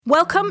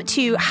Welcome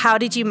to How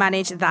Did You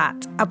Manage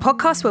That? A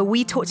podcast where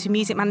we talk to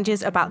music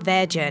managers about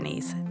their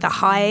journeys, the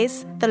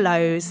highs, the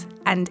lows,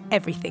 and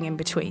everything in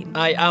between.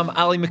 I am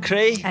Ali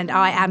McRae. And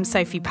I am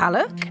Sophie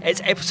Pallock. It's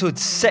episode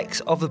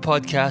 6 of the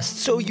podcast,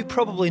 so you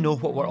probably know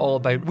what we're all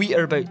about. We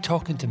are about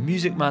talking to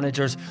music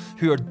managers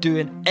who are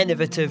doing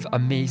innovative,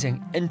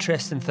 amazing,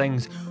 interesting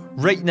things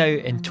right now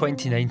in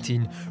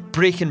 2019,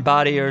 breaking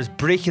barriers,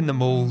 breaking the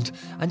mould,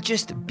 and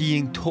just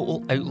being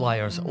total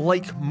outliers,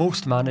 like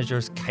most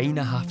managers kind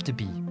of have to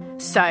be.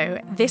 So,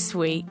 this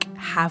week,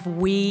 have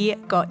we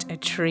got a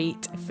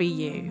treat for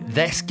you?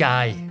 This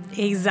guy.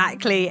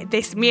 Exactly.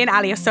 Me and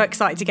Ali are so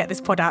excited to get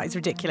this pod out. It's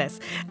ridiculous.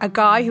 A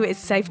guy who, it's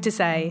safe to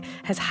say,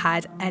 has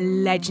had a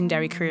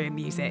legendary career in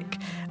music.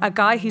 A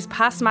guy whose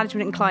past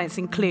management and clients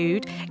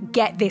include,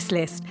 get this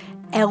list,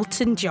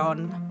 Elton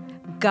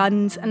John,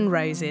 Guns N'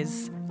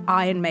 Roses,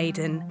 Iron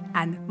Maiden,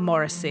 and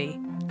Morrissey.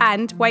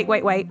 And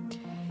wait.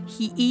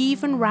 He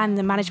even ran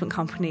the management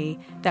company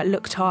that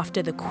looked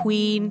after the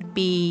Queen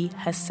Bee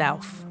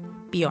herself,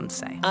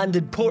 Beyonce. And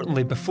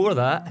importantly, before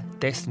that,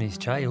 Destiny's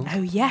Child.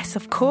 Oh, yes,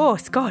 of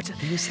course. God.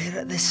 He was there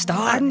at the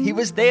start.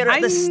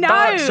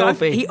 Start,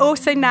 Sophie. He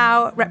also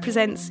now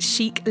represents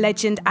chic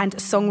legend and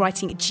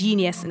songwriting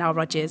genius Nile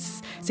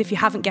Rodgers. So if you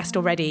haven't guessed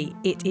already,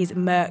 it is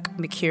Merck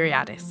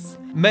Mercuriadis.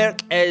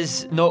 Merck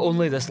is not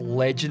only this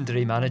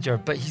legendary manager,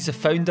 but he's the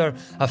founder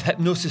of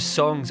Hipgnosis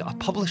Songs, a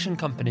publishing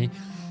company.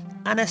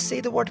 And I say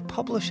the word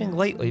publishing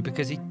lightly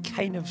because he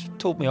kind of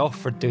told me off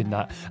for doing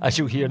that, as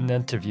you'll hear in the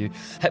interview.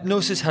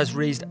 Hipgnosis has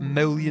raised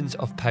millions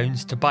of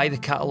pounds to buy the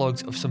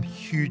catalogues of some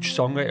huge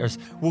songwriters.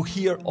 We'll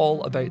hear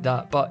all about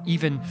that, but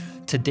even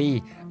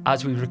today,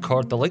 as we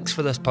record the links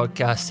for this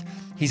podcast,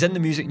 he's in the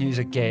music news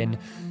again,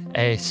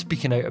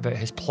 speaking out about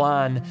his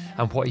plan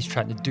and what he's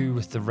trying to do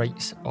with the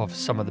rights of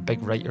some of the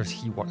big writers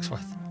he works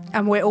with.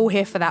 And we're all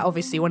here for that,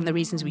 obviously. One of the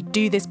reasons we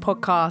do this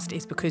podcast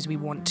is because we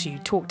want to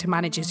talk to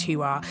managers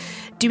who are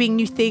doing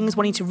new things,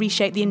 wanting to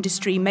reshape the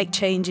industry, make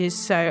changes.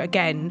 So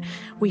again,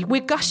 we're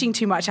gushing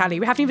too much,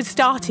 Ali. We haven't even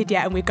started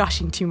yet and we're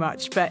gushing too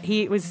much. But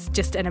he was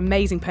just an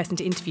amazing person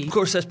to interview. Of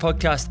course, this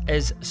podcast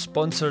is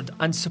sponsored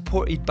and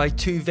supported by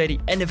two very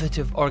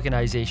innovative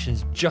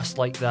organisations just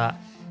like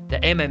that. The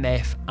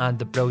MMF and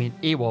the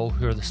brilliant AWOL,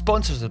 who are the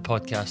sponsors of the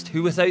podcast,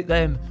 who without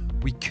them,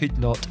 we could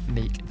not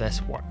make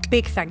this work.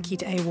 Big thank you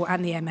to AWOL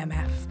and the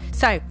MMF.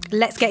 So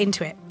let's get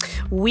into it.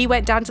 We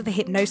went down to the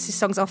Hipgnosis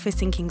Songs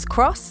office in King's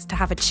Cross to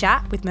have a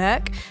chat with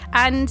Merck.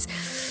 And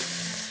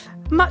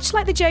much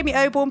like the Jamie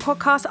Oborn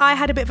podcast, I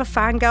had a bit of a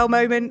fangirl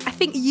moment. I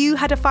think you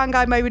had a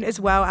fangirl moment as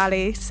well,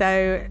 Ali.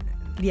 So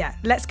yeah,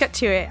 let's get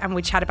to it and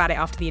we'll chat about it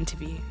after the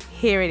interview.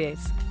 Here it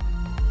is.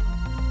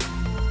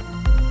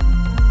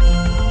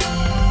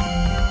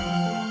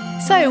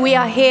 So we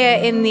are here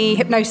in the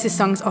Hipgnosis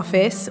Songs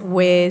office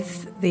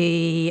with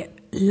the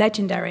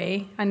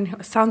legendary, and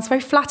it sounds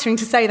very flattering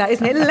to say that,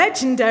 isn't it?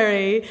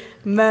 Legendary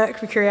Merck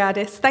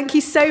Mercuriadis. Thank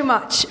you so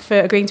much for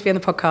agreeing to be on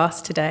the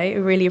podcast today. I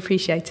really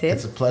appreciate it.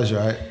 It's a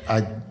pleasure.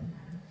 I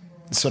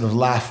sort of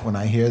laugh when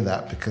I hear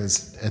that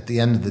because at the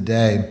end of the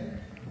day,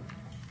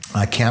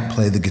 I can't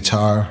play the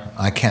guitar.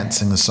 I can't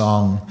sing a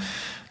song.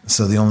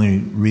 So the only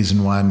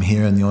reason why I'm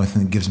here and the only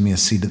thing that gives me a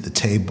seat at the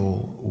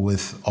table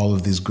with all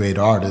of these great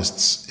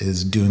artists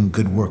is doing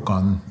good work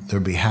on their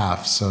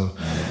behalf. So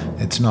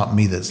it's not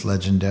me that's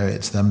legendary,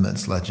 it's them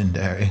that's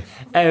legendary.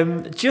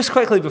 Just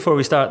quickly before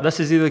we start, this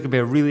is either going to be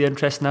a really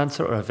interesting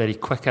answer or a very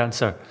quick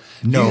answer.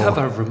 No. You have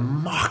a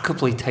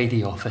remarkably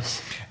tidy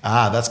office.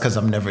 That's because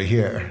I'm never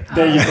here.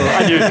 There you go.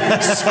 I knew.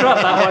 Scrap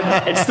that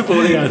one. It's the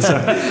boring answer.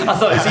 I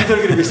thought it's either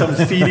going to be some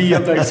theory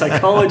about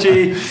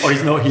psychology or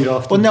he's not here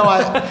often. Well,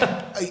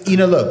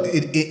 no, look,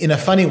 in a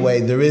funny way,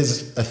 there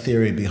is a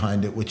theory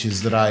behind it, which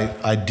is that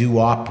I do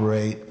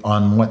operate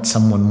on what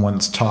someone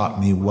once taught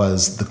me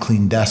was the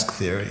clean desk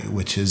theory,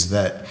 which is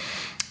that,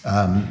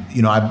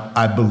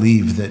 I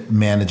believe that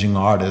managing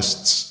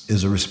artists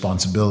is a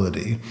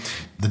responsibility.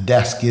 The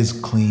desk is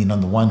clean on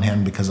the one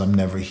hand because I'm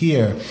never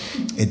here.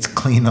 It's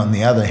clean on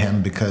the other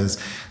hand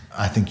because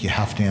I think you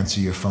have to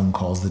answer your phone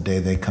calls the day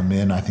they come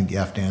in. I think you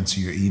have to answer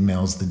your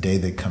emails the day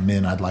they come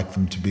in. I'd like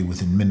them to be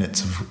within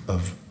minutes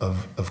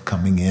of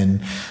coming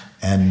in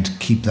and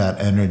keep that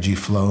energy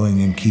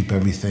flowing and keep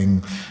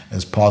everything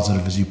as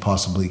positive as you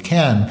possibly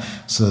can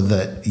so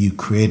that you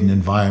create an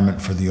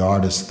environment for the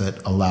artist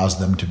that allows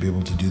them to be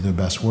able to do their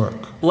best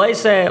work.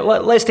 Let's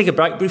take it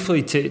back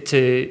briefly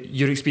to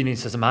your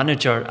experience as a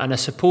manager, and I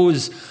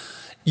suppose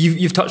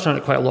You've touched on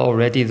it quite a lot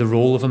already, the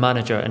role of a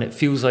manager, and it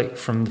feels like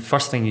from the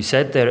first thing you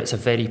said there, it's a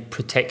very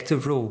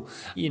protective role.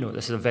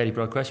 This is a very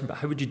broad question, but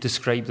how would you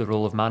describe the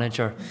role of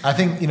manager? I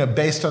think,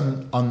 based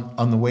on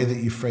the way that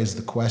you phrased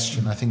the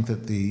question, I think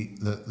that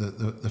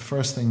the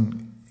first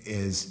thing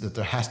is that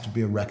there has to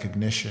be a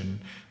recognition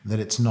that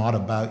it's not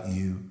about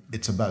you,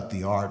 it's about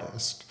the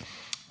artist.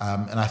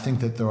 And I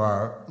think that there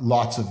are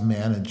lots of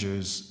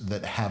managers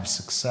that have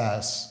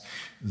success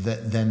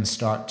that then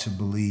start to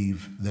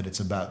believe that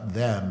it's about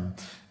them.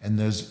 And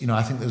there's,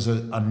 I think there's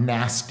a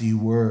nasty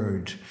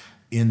word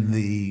in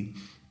the,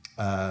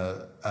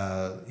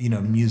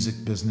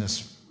 music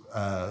business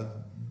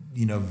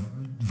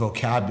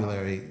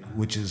vocabulary,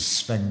 which is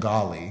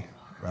Svengali,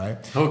 right?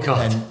 Oh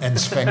God! And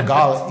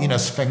Svengali,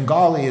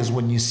 Svengali is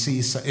when you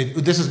see.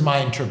 This is my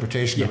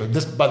interpretation of it.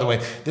 This, by the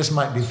way, this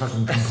might be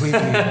fucking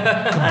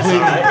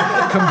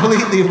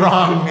completely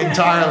wrong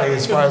entirely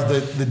as far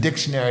as the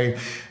dictionary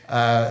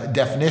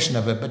definition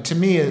of it. But to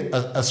me,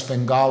 a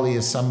Svengali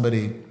is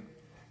somebody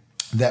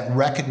that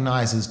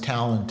recognizes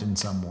talent in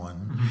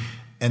someone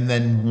and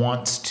then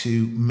wants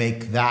to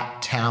make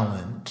that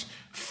talent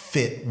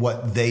fit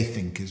what they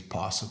think is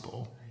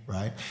possible,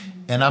 right?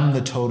 And I'm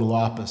the total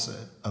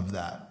opposite of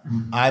that.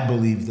 I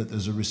believe that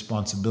there's a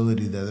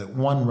responsibility there that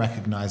one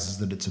recognizes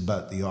that it's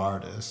about the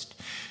artist,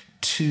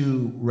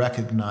 two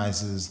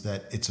recognizes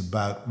that it's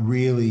about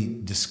really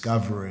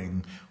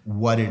discovering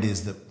what it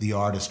is that the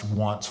artist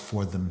wants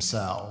for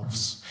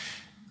themselves.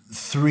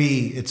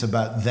 Three, it's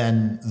about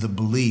then the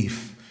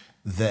belief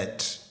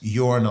that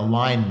you're in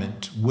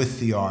alignment with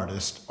the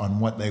artist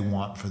on what they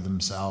want for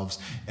themselves,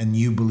 and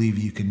you believe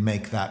you can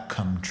make that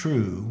come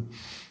true.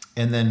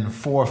 And then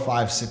 4,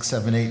 5, 6,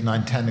 7, 8,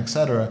 9, 10,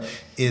 etc.,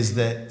 is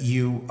that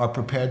you are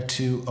prepared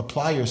to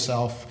apply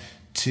yourself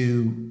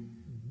to,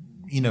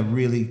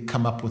 really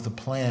come up with a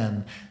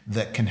plan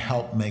that can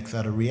help make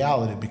that a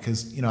reality.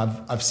 Because,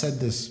 I've said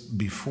this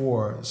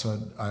before,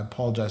 so I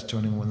apologize to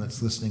anyone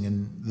that's listening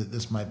and that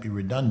this might be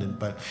redundant,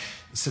 but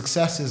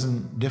success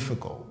isn't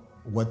difficult.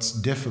 What's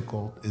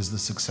difficult is the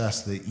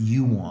success that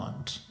you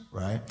want,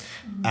 right,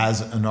 as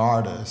an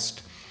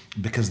artist,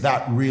 because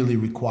that really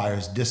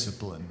requires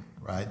discipline,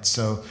 right?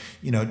 So,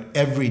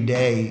 every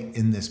day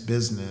in this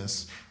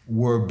business,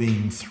 we're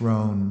being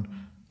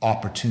thrown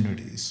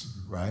opportunities,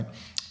 right?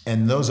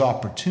 And those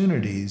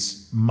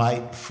opportunities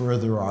might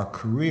further our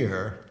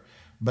career,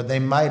 but they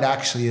might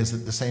actually, as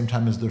at the same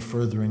time as they're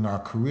furthering our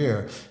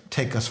career,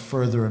 take us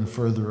further and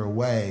further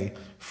away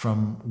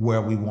from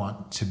where we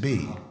want to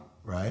be,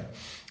 right?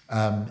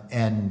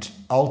 And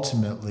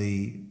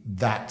ultimately,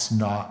 that's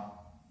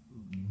not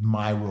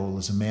my role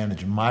as a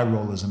manager. My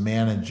role as a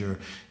manager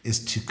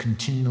is to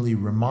continually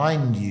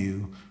remind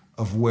you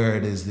of where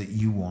it is that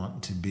you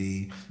want to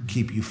be,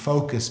 keep you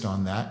focused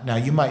on that. Now,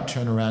 you might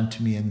turn around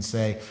to me and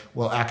say,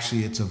 well,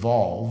 actually, it's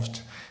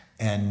evolved,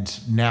 and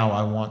now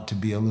I want to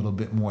be a little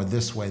bit more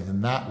this way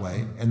than that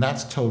way, and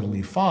that's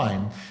totally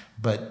fine.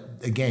 But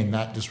again,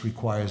 that just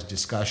requires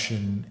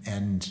discussion,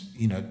 and,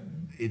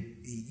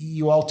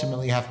 you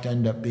ultimately have to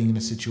end up being in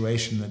a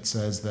situation that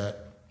says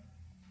that,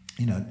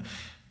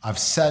 I've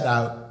set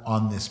out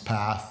on this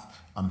path,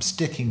 I'm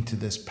sticking to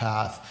this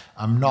path,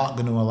 I'm not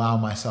going to allow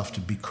myself to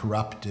be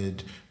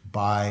corrupted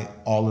by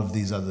all of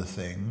these other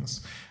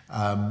things.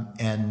 I'm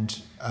in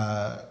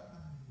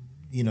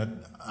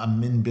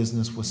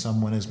business with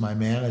someone as my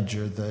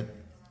manager that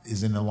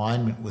is in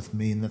alignment with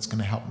me and that's going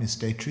to help me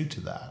stay true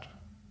to that.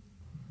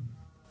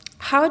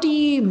 How do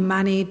you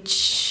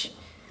manage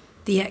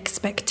the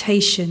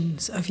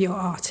expectations of your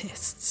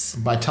artists?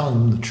 By telling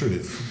them the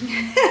truth.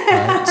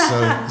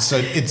 Right? So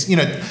it's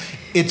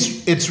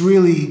it's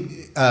really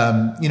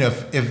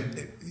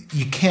if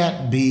you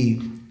can't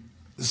be.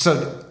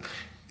 So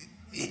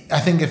I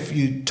think if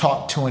you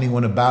talk to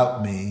anyone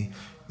about me,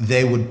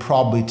 they would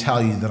probably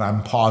tell you that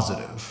I'm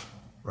positive,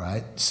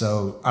 right?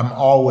 So I'm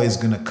always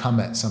going to come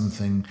at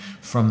something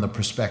from the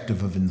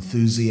perspective of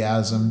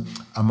enthusiasm.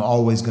 I'm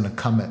always going to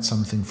come at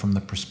something from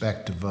the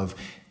perspective of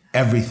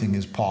everything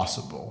is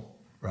possible,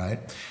 right?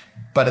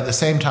 But at the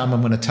same time,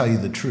 I'm going to tell you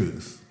the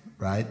truth,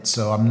 right?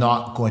 So I'm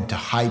not going to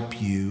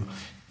hype you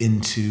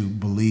into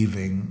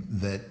believing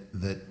that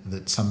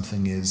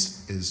something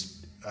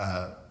is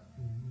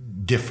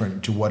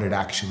different to what it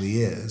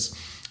actually is.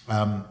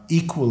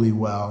 Equally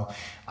well,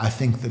 I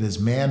think that as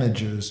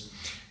managers,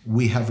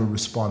 we have a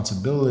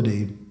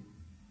responsibility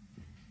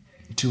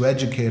to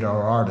educate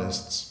our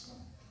artists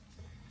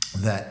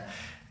that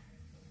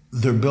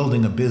they're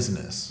building a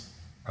business,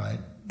 right?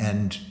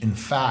 And in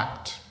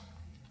fact,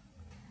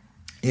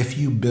 if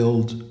you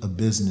build a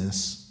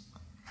business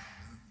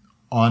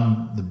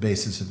on the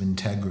basis of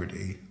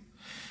integrity,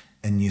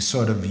 and you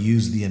sort of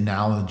use the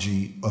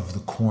analogy of the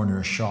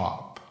corner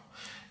shop,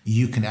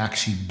 you can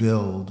actually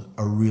build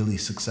a really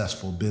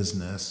successful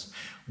business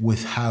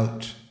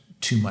without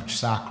too much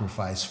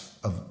sacrifice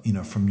of,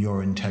 from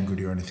your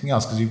integrity or anything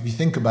else. Because if you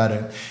think about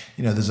it,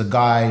 there's a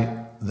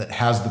guy that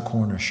has the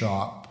corner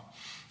shop,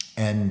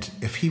 and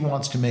if he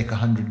wants to make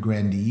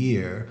 $100,000 a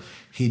year,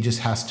 he just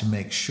has to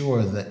make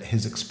sure that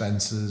his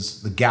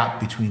expenses, the gap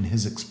between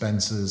his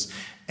expenses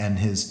and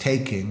his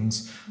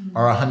takings,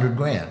 are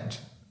 $100,000,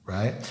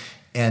 right?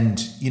 And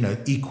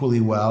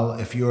equally well,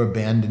 if you're a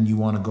band and you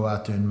want to go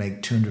out there and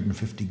make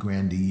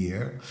 $250,000 a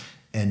year,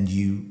 and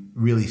you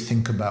really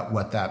think about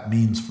what that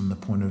means from the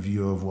point of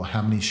view of, well,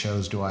 how many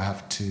shows do I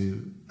have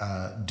to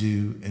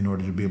do in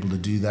order to be able to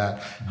do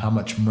that? How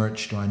much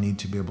merch do I need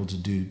to be able to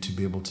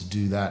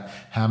do that?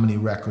 How many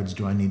records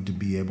do I need to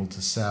be able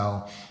to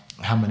sell?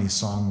 How many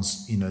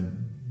songs,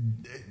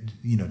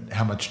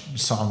 how much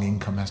song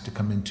income has to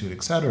come into it,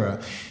 et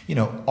cetera.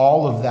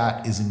 All of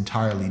that is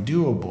entirely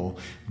doable,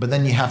 but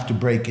then you have to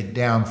break it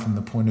down from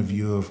the point of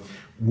view of,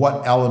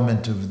 what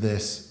element of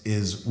this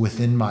is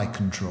within my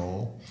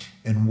control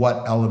and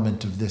what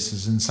element of this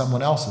is in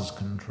someone else's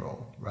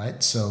control,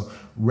 right? So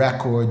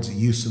records,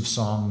 use of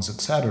songs,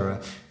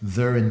 etc.,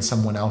 they're in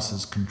someone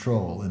else's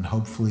control, and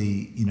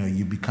hopefully,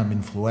 you become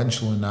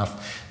influential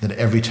enough that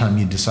every time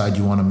you decide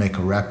you want to make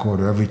a record,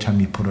 or every time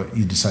you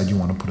decide you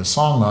want to put a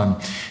song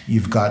on,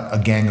 you've got a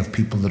gang of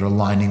people that are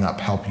lining up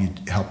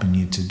helping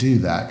you to do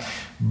that.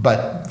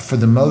 But for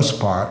the most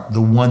part,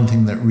 the one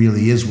thing that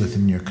really is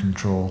within your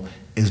control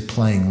is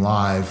playing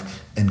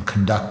live and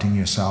conducting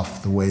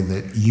yourself the way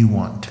that you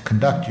want to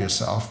conduct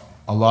yourself.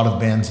 A lot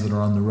of bands that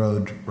are on the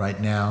road right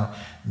now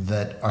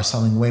that are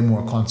selling way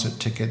more concert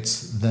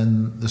tickets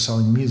than they're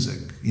selling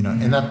music,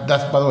 and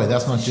that's, by the way,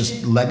 that's not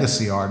just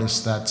legacy artists,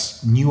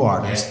 that's new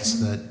artists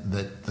that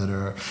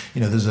are,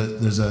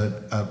 there's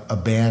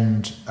a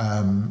band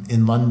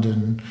in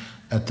London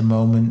at the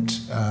moment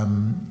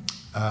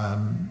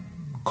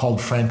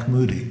called Frank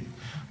Moody,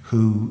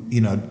 who,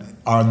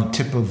 are on the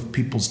tip of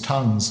people's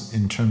tongues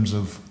in terms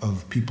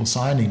of people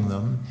signing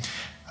them.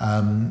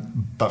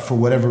 But for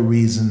whatever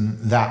reason,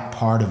 that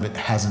part of it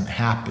hasn't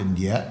happened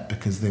yet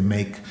because they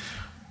make,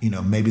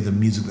 maybe the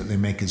music that they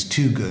make is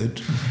too good.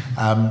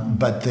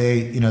 But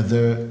they're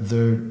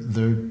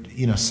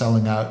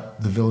selling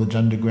out the Village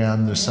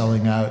Underground. They're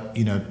selling out,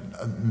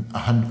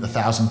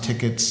 1,000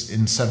 tickets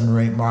in 7 or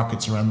 8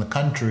 markets around the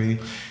country,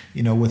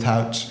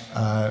 without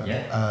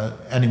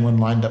anyone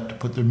lined up to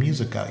put their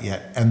music out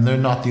yet. And they're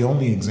not the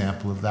only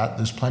example of that.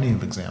 There's plenty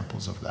of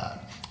examples of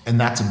that. And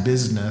that's a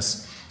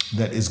business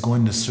that is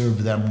going to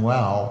serve them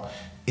well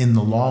in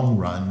the long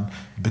run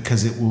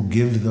because it will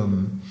give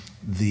them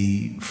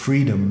the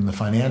freedom, the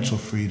financial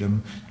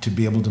freedom, to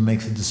be able to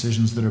make the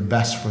decisions that are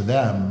best for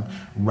them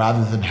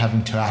rather than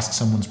having to ask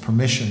someone's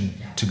permission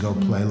to go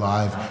play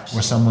live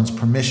or someone's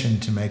permission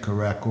to make a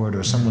record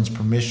or someone's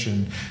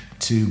permission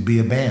to be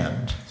a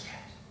band.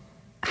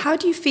 How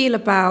do you feel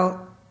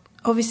about,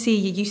 obviously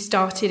you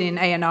started in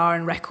A&R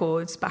and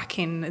records back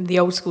in the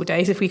old school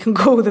days, if we can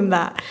call them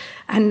that,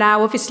 and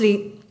now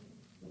obviously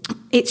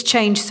it's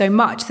changed so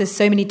much. There's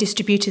so many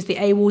distributors, the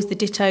AWOLs, the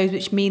Dittos,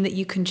 which mean that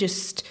you can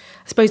just,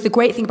 I suppose the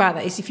great thing about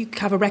that is if you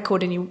have a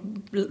record and you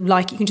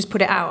like it, you can just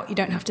put it out. You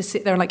don't have to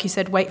sit there and, like you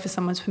said, wait for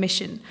someone's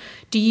permission.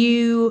 Do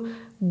you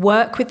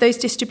work with those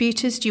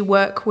distributors? Do you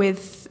work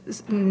with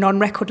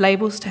non-record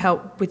labels to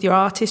help with your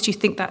artists? Do you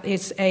think that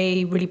is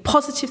a really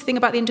positive thing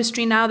about the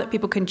industry now, that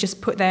people can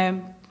just put their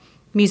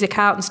music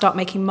out and start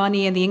making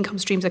money and the income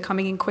streams are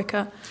coming in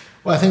quicker?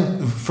 Well, I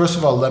think, first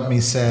of all, let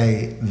me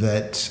say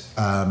that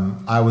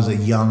I was a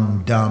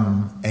young,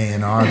 dumb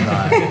A&R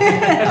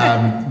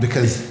guy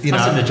because,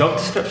 that's in the job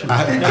description. I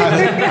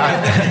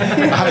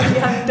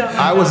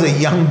was a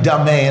young,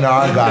 dumb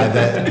A&R guy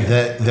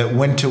that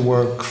went to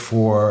work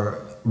for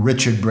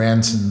Richard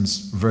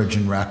Branson's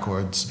Virgin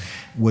Records,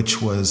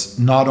 which was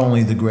not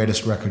only the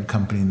greatest record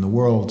company in the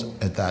world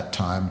at that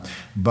time,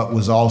 but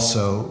was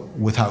also,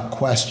 without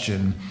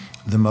question,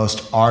 the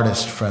most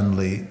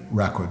artist-friendly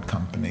record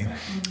company.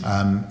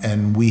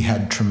 And we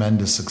had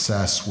tremendous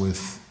success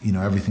with,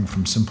 everything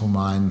from Simple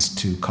Minds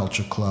to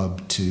Culture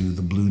Club to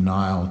the Blue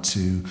Nile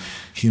to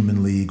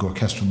Human League,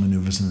 Orchestral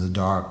Maneuvers in the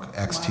Dark,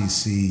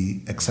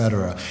 XTC,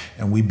 etc.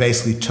 And we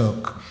basically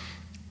took,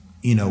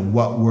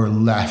 what were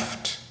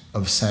left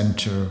of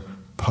center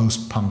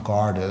post-punk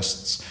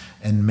artists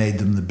and made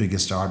them the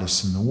biggest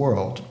artists in the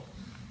world.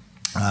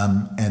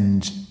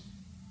 And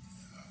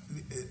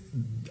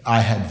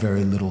I had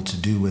very little to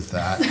do with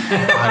that.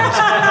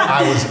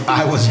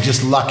 I was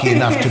just lucky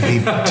enough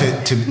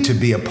to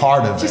be a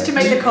part of it. Just to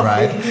make the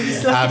coffee. Right?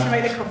 Just lucky to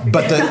make the coffee.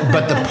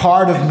 But the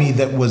part of me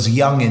that was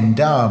young and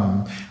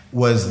dumb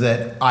was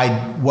that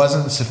I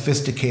wasn't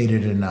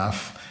sophisticated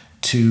enough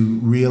to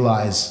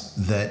realize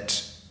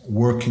that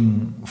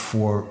working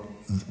for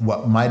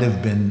what might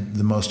have been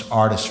the most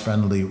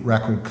artist-friendly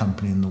record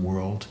company in the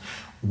world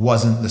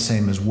wasn't the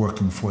same as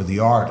working for the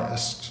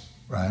artist,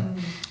 right?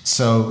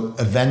 So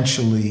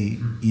eventually,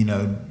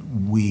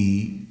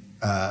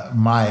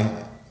 my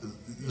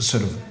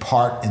sort of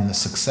part in the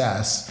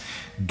success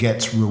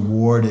gets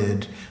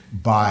rewarded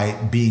by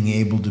being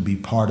able to be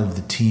part of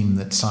the team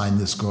that signed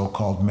this girl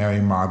called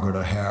Mary Margaret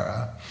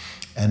O'Hara.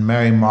 And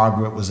Mary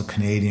Margaret was a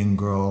Canadian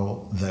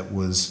girl that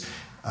was,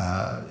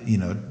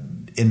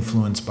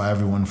 influenced by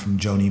everyone from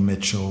Joni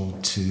Mitchell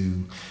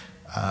to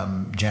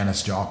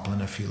Janis Joplin,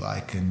 if you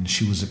like. And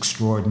she was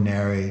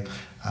extraordinary,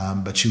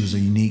 but she was a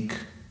unique,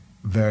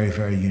 very,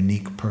 very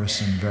unique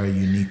person, very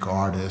unique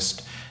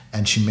artist,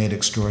 and she made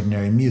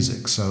extraordinary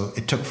music. So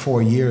it took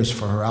 4 years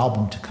for her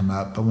album to come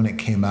out, but when it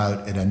came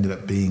out, it ended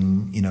up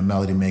being,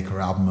 Melody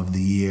Maker Album of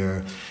the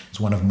Year. It's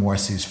one of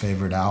Morrissey's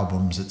favorite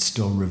albums. It's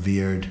still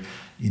revered,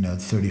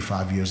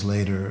 35 years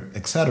later,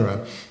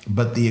 etc.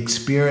 But the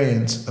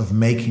experience of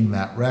making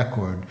that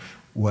record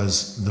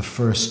was the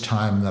first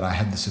time that I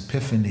had this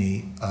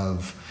epiphany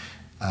of,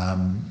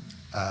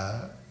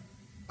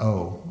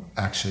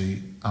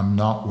 actually, I'm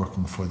not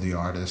working for the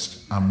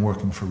artist, I'm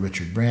working for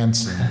Richard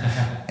Branson.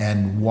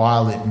 And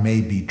while it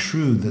may be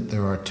true that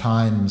there are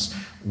times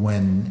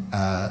when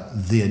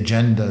the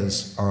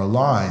agendas are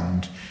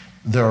aligned.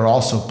 There are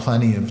also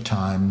plenty of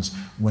times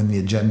when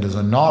the agendas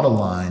are not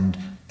aligned,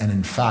 and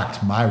in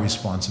fact, my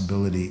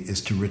responsibility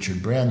is to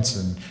Richard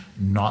Branson,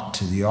 not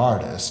to the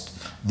artist.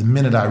 The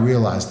minute I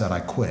realized that,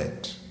 I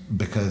quit,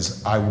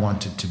 because I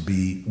wanted to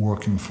be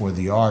working for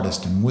the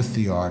artist and with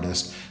the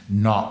artist,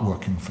 not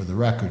working for the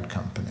record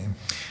company.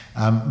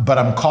 But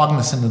I'm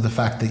cognizant of the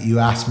fact that you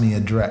asked me a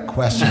direct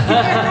question.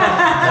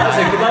 That's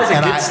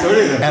a good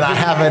story. And I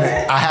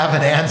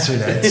haven't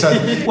answered it. So,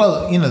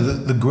 well,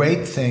 the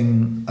great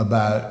thing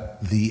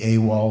about the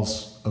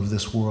AWOLs of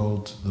this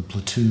world, the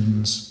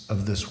Platoons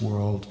of this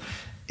world,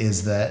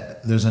 is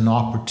that there's an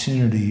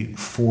opportunity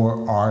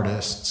for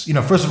artists.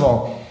 First of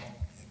all,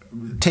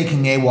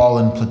 taking AWOL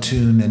and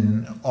Platoon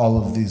and all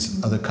of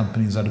these other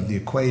companies out of the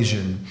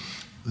equation,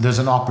 there's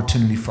an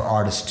opportunity for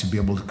artists to be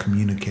able to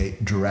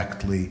communicate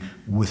directly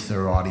with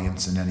their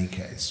audience in any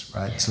case,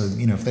 right? So,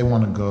 if they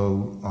want to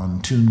go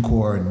on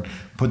TuneCore and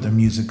put their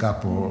music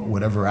up, or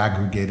whatever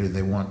aggregator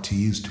they want to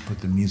use to put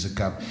their music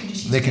up,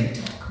 they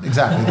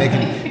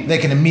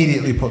can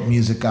immediately put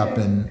music up,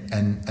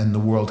 and the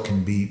world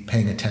can be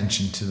paying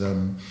attention to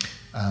them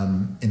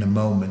in a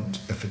moment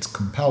if it's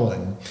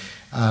compelling.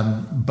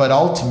 But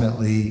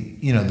ultimately,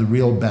 the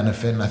real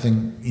benefit, and I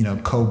think,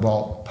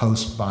 Cobalt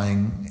post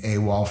buying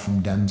AWOL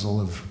from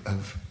Denzel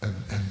have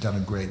done a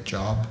great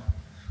job.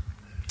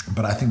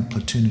 But I think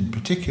Platoon in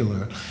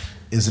particular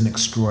is an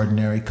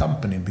extraordinary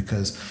company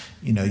because,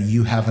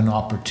 you have an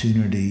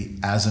opportunity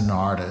as an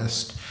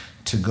artist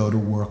to go to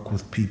work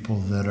with people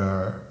that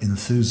are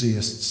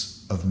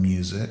enthusiasts of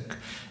music,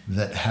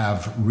 that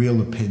have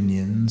real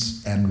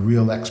opinions and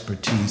real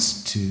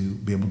expertise to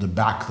be able to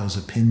back those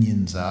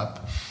opinions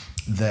up,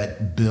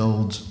 that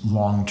build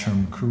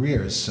long-term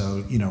careers.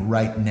 So,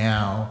 right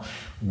now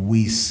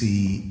we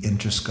see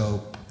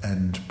Interscope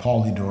and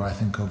Polydor, I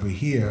think over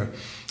here,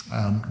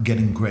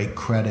 getting great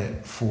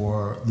credit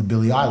for the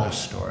Billie Eilish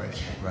story,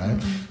 right?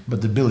 Mm-hmm.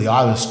 But the Billie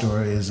Eilish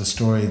story is a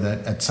story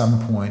that at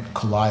some point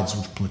collides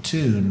with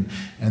Platoon,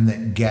 and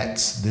that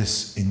gets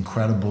this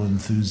incredible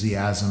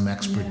enthusiasm,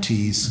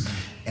 expertise,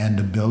 and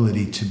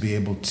ability to be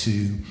able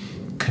to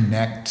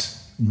connect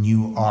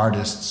new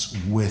artists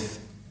with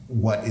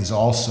what is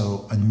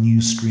also a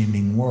new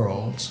streaming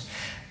world.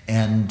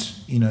 And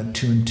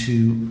 2 and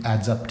 2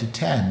 adds up to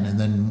 10. And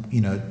then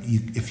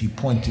if you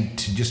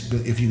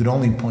could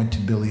only point to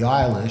Billie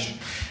Eilish,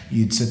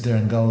 you'd sit there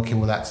and go, okay,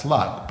 well, that's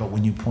luck. But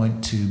when you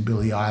point to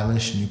Billie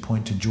Eilish and you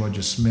point to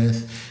Georgia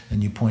Smith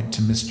and you point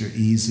to Mr.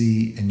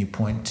 Easy and you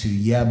point to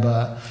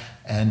Yebba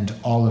and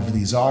all of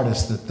these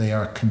artists that they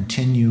are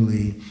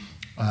continually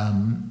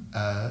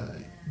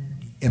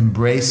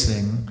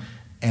embracing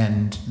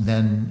and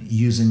then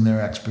using their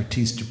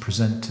expertise to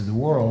present to the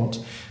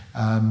world,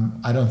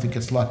 I don't think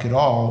it's luck at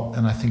all,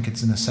 and I think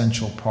it's an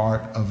essential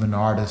part of an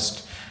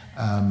artist,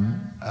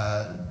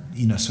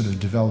 sort of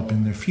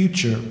developing their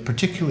future,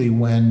 particularly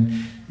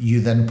when you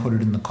then put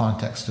it in the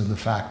context of the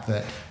fact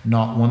that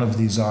not one of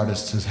these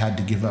artists has had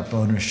to give up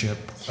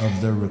ownership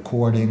of their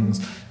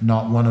recordings,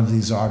 not one of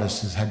these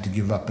artists has had to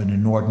give up an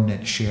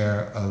inordinate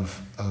share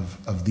of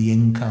the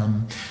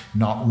income,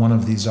 not one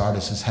of these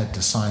artists has had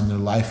to sign their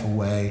life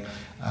away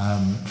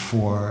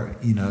for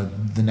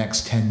the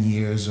next 10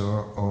 years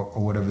or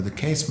whatever the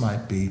case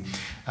might be.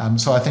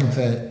 So I think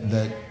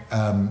that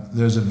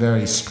there's a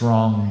very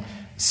strong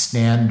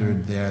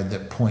standard there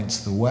that points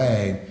the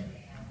way.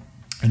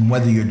 And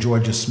whether you're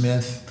Georgia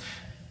Smith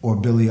or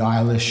Billie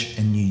Eilish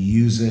and you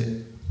use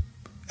it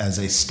as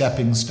a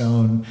stepping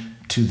stone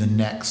to the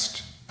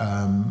next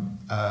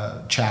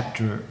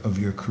chapter of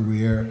your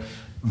career,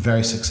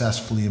 very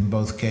successfully in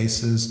both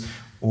cases,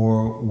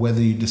 or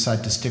whether you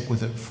decide to stick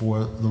with it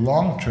for the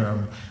long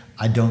term,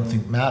 I don't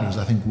think matters.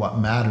 I think what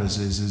matters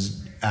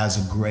is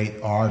as a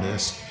great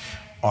artist,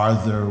 are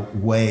there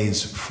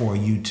ways for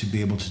you to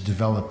be able to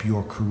develop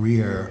your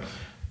career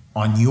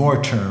on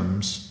your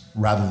terms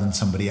rather than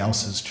somebody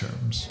else's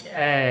terms?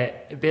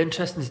 It'd be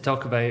interesting to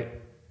talk about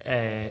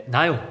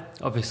Niall,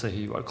 obviously, who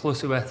you work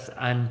closely with,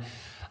 and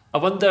I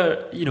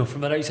wonder,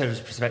 from an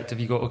outsider's perspective,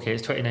 you go, okay,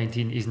 it's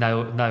 2019, he's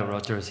Nile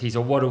Rodgers, he's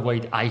a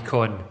worldwide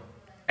icon,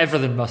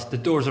 everything the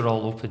doors are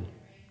all open.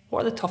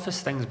 What are the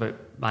toughest things about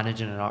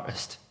managing an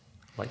artist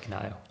like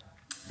Niall?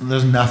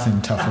 There's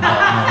nothing tough about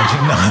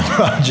managing Nile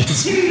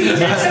Rodgers.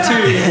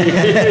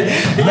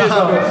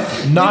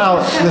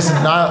 Niall,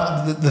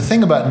 the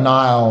thing about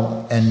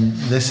Niall, and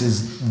this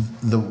is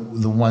the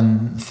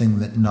one thing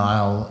that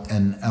Niall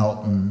and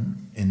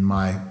Elton in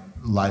my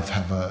life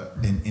have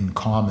in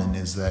common,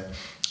 is that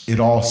it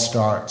all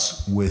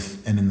starts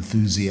with an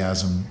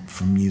enthusiasm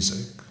for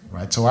music,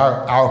 right? So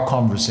our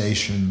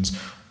conversations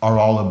are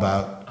all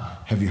about,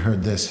 have you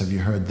heard this? Have you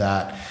heard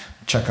that?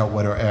 Check out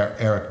what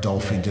Eric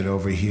Dolphy did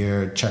over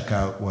here. Check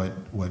out what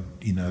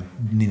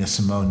Nina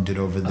Simone did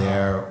over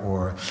there,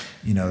 or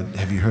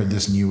have you heard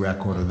this new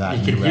record or that?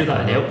 You can hear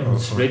that in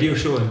Elton's radio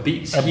show and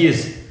Beats. He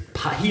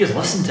has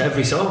listened to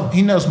every song.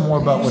 He knows more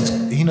about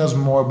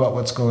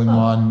what's going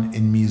on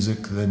in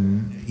music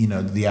than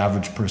the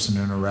average person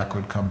in a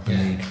record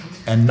company.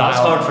 and That's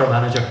Niall, hard for a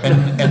manager.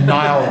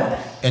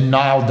 and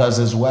Niall does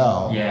as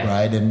well, Yeah.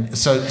 right? And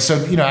so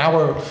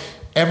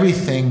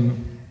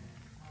everything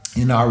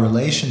in our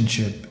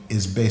relationship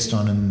is based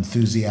on an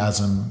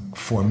enthusiasm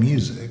for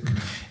music.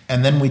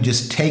 And then we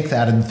just take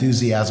that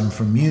enthusiasm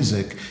for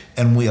music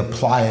and we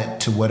apply it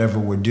to whatever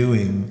we're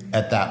doing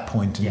at that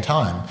point in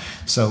time.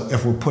 So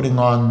if we're putting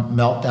on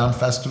Meltdown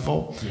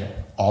Festival,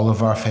 all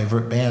of our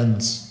favorite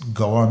bands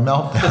go on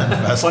Meltdown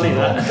Festival. Funny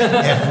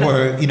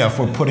that. if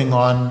we're putting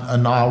on a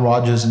Nile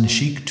Rodgers and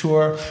Chic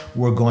tour,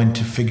 we're going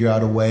to figure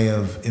out a way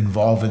of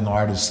involving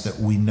artists that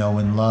we know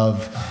and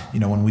love.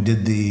 When we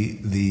did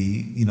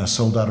the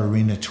sold out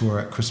arena tour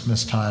at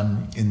Christmas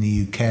time in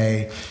the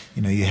UK,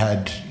 you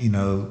had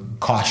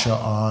Kasha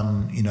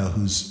on,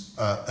 who's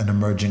an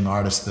emerging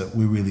artist that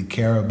we really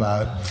care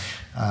about.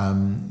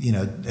 And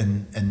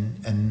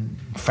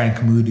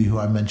Frank Moody, who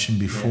I mentioned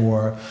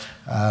before,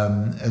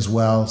 as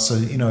well. So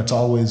it's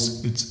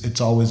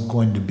always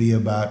going to be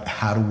about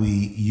how do we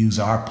use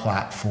our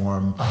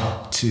platform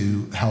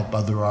to help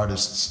other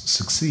artists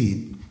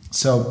succeed.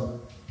 So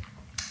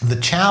the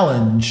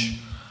challenge,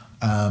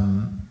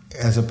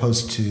 as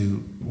opposed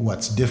to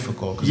what's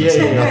difficult, because I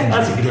said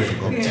nothing's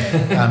difficult.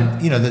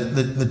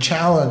 The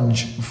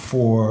challenge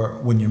for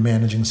when you're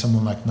managing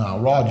someone like Nile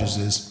Rodgers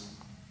is,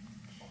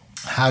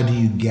 how do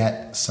you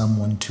get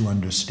someone to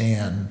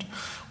understand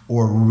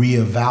or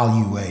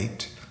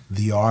reevaluate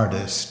the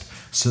artist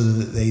so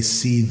that they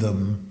see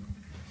them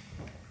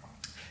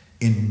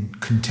in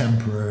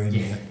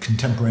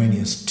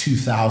contemporaneous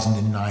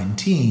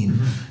 2019,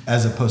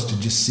 as opposed to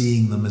just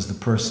seeing them as the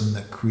person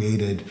that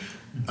created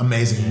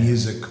amazing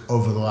music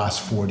over the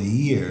last 40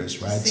 years,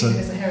 right? Seeing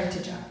as a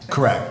heritage act.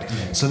 Correct.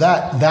 Yeah. So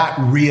that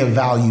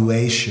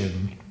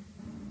reevaluation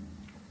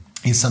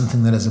is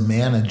something that as a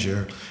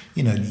manager,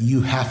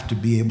 you have to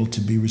be able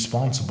to be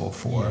responsible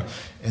for. Yeah.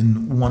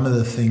 And one of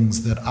the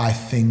things that I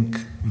think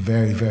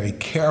very, very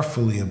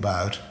carefully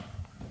about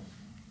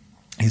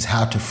is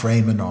how to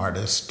frame an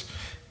artist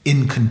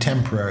in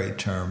contemporary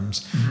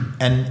terms.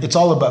 And it's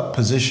all about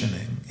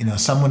positioning.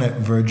 Someone at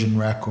Virgin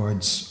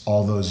Records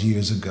all those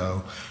years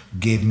ago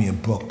gave me a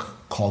book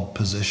called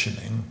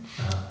Positioning.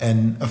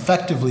 And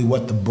effectively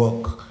what the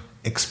book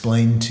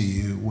explained to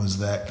you was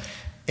that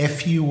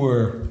if you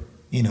were,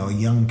 a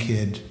young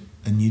kid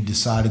and you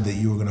decided that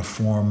you were going to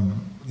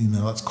form,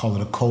 let's call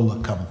it a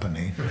cola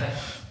company,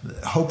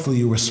 hopefully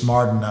you were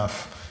smart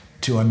enough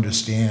to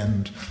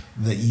understand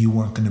that you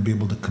weren't going to be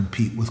able to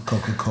compete with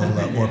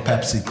Coca-Cola or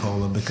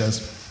Pepsi-Cola,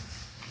 because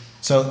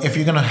so if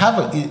you're going to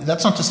have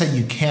that's not to say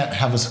you can't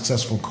have a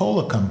successful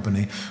cola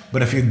company,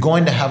 but if you're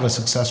going to have a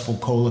successful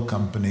cola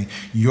company,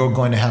 you're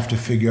going to have to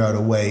figure out a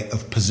way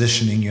of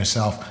positioning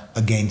yourself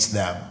against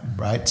them,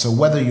 right? So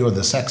whether you're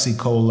the sexy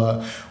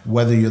cola,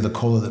 whether you're the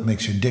cola that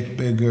makes your dick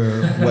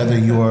bigger, whether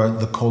you're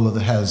the cola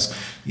that has,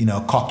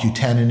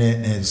 CoQ10 in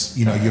it, is,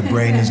 your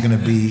brain is going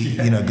to be,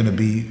 going to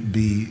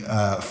be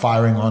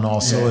firing on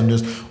all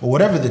cylinders, or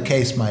whatever the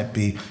case might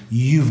be,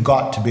 you've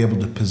got to be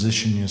able to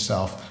position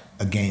yourself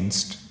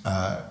against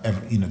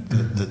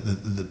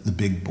the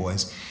big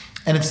boys.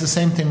 And it's the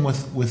same thing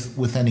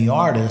with any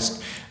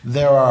artist.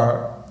 There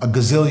are a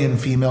gazillion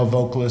female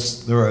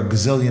vocalists, there are a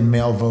gazillion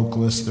male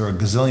vocalists, there are a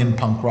gazillion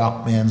punk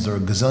rock bands, there are a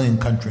gazillion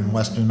country and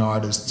western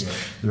artists,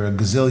 there are a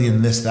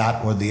gazillion this,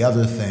 that, or the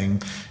other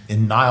thing.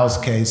 In Niall's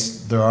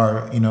case, there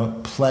are,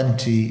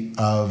 plenty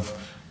of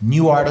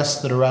new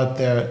artists that are out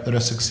there that are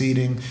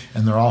succeeding,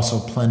 and there are also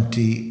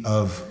plenty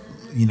of,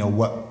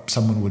 what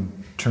someone would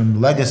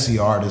term legacy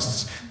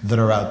artists that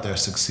are out there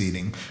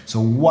succeeding. So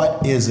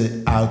what is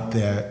it out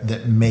there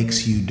that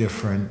makes you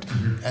different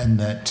and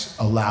that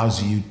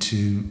allows you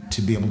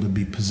to be able to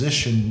be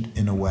positioned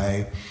in a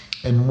way?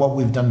 And what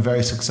we've done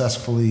very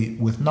successfully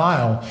with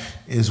Niall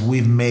is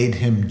we've made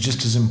him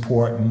just as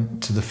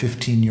important to the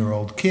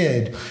 15-year-old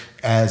kid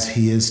as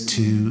he is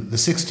to the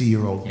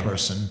 60-year-old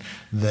person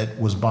that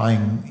was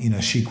buying,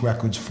 Chic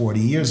records 40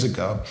 years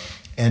ago.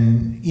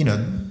 And,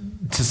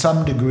 to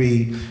some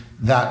degree,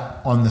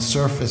 that on the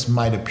surface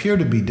might appear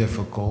to be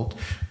difficult,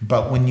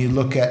 but when you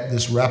look at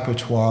this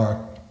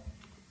repertoire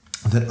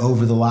that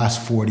over the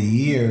last 40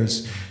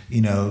 years,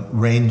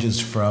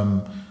 ranges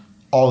from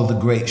all of the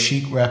great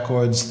Chic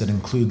records that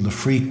include Le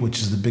Freak, which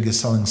is the biggest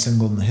selling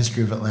single in the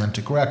history of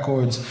Atlantic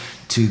Records,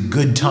 to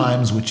Good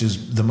Times, which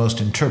is the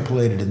most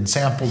interpolated and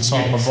sampled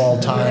song of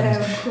all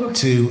time,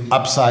 to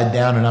Upside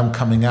Down and I'm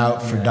Coming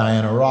Out for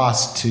Diana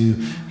Ross, to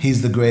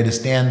He's the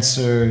Greatest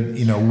Dancer,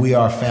 We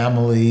Are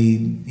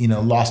Family,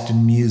 Lost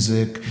in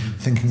Music,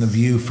 Thinking of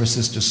You for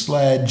Sister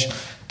Sledge,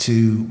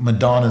 to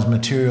Madonna's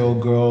Material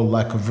Girl,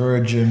 Like a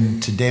Virgin,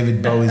 to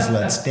David Bowie's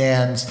Let's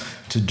Dance,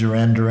 to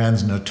Duran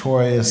Duran's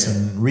Notorious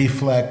and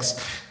Reflex,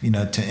 to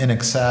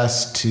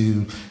INXS,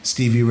 to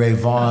Stevie Ray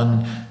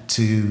Vaughan,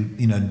 to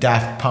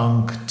Daft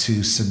Punk, to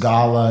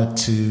Sigala,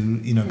 to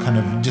kind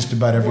of just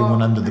about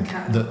everyone under the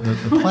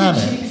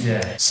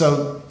planet.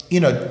 So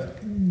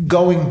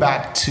going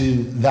back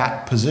to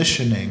that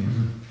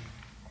positioning,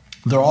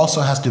 there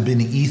also has to be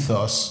an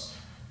ethos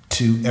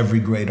to every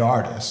great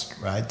artist,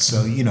 right?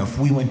 So, if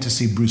we went to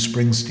see Bruce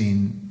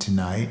Springsteen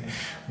tonight,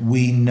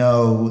 we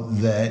know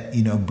that,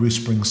 Bruce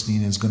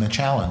Springsteen is going to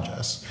challenge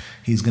us.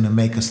 He's going to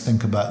make us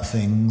think about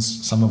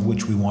things, some of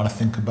which we want to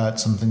think about,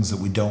 some things that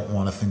we don't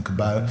want to think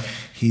about.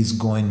 He's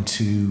going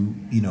to,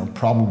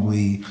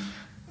 probably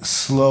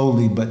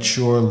slowly but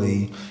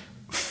surely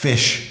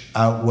fish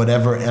out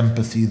whatever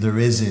empathy there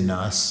is in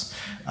us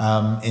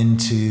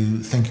into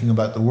thinking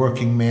about the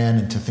working man,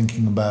 into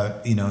thinking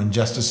about,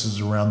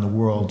 injustices around the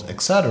world,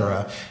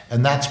 etc.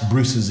 And that's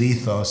Bruce's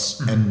ethos.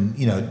 And,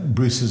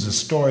 Bruce is a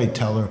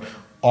storyteller.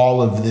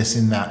 All of this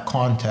in that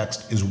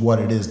context is what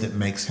it is that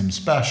makes him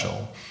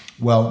special.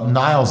 Well,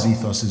 Niall's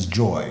ethos is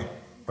joy,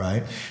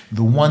 right?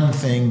 The one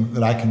thing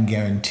that I can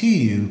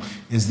guarantee you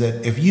is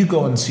that if you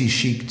go and see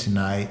Chic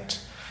tonight,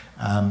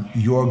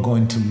 you're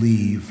going to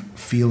leave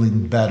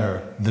feeling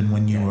better than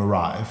when you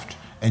arrived.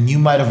 And you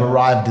might have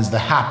arrived as the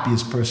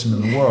happiest person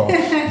in the world.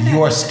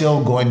 You're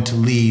still going to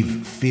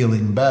leave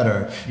feeling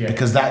better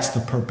because that's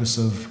the purpose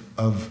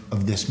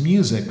of this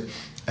music.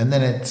 And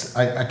then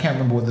I can't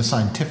remember what the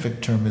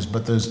scientific term is,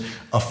 but there's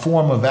a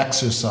form of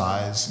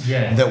exercise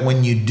that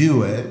when you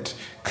do it,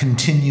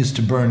 continues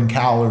to burn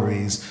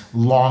calories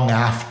long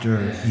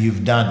after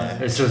you've done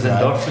it. It's those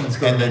endorphins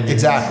going in.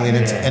 Exactly.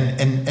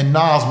 And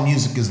Niall's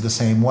music is the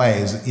same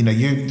way.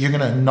 You're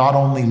going to not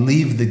only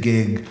leave the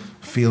gig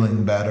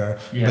feeling better,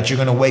 but you're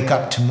going to wake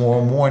up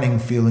tomorrow morning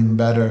feeling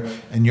better,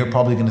 and you're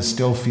probably going to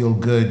still feel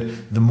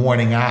good the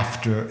morning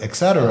after,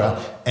 etc.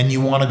 And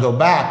you want to go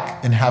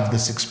back and have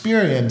this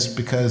experience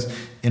because,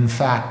 in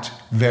fact,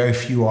 very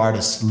few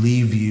artists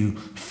leave you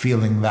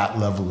feeling that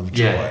level of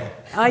joy.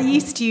 I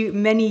used to,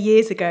 many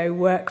years ago,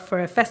 work for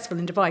a festival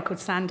in Dubai called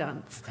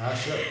Sundance.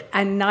 Sure.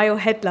 And Niall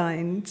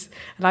headlined,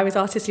 and I was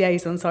artist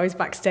liaison, so I was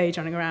backstage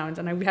running around,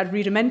 and we had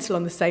Rudimental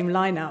on the same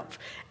lineup.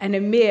 And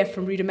Amir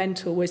from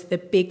Rudimental was the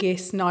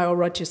biggest Nile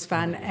Rodgers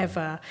fan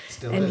ever.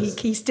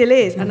 He still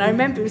is. And I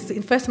remember it was the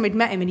first time I'd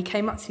met him, and he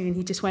came up to me and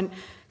he just went,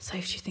 "So, do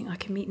you think I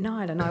can meet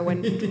Niall?" And I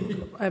went,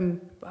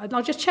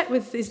 "I'll just check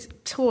with his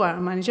tour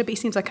manager, but he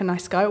seems like a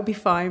nice guy, it'll be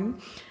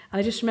fine." And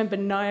I just remember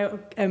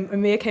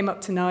Amir came up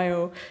to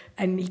Niall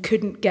and he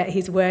couldn't get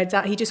his words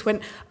out. He just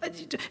went,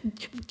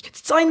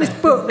 "Sign this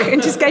book,"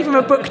 and just gave him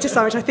a book to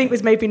sign, which I think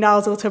was maybe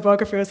Niall's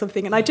autobiography or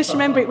something. And I just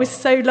remember it was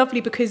so lovely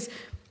because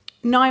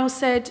Niall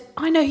said,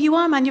 "I know who you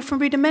are, man. You're from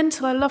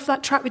Rudimental. I love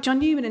that track with John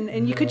Newman."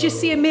 And you could just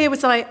see Amir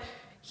was like,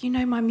 "You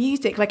know my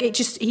music." Like I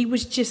just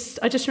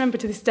remember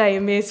to this day,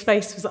 Amir's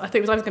face was, I think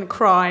it was I was going to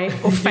cry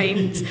or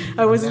faint.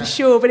 I wasn't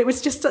sure, but it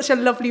was just such a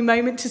lovely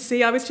moment to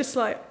see. I was just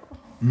like...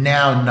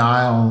 Now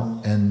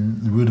Niall and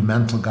the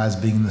Rudimental guys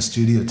being in the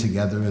studio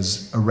together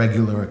is a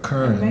regular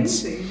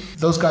occurrence. Amazing.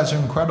 Those guys are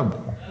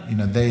incredible.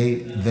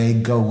 They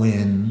go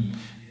in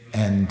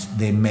and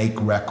they make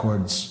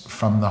records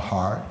from the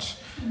heart,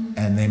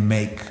 and they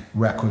make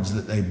records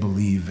that they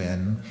believe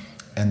in,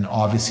 and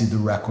obviously the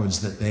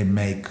records that they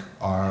make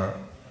are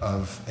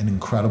of an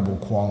incredible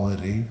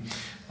quality.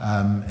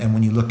 And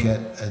when you look at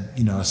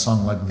a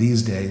song like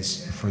These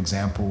Days, for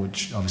example,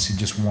 which obviously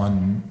just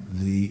won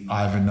the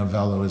Ivor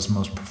Novello as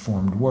most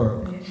performed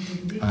work,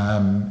 I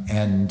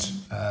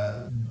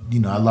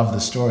love the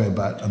story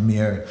about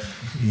Amir,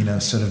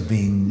 sort of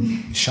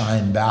being shy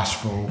and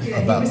bashful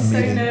about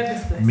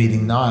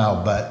meeting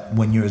Niall. But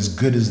when you're as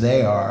good as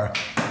they are,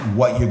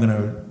 what you're going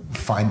to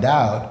find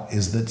out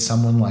is that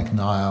someone like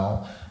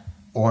Niall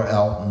or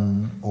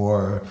Elton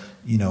or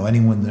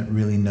anyone that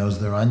really knows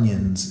their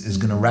onions is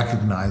going to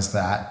recognize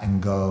that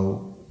and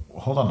go,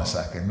 hold on a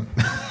second.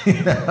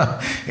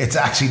 It's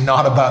actually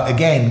not about,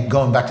 again,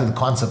 going back to the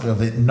concept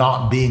of it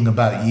not being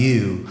about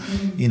you.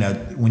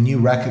 When you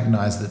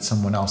recognize that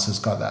someone else has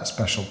got that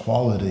special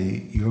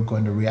quality, you're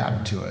going to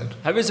react to it.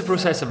 How is the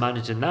process of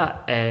managing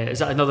that? Is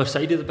that another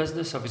side of the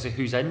business? Obviously,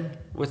 who's in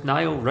with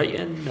Niall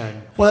writing?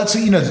 Well, it's,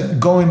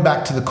 going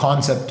back to the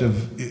concept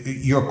of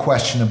your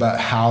question about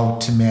how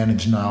to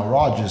manage Nile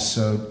Rodgers.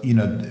 So,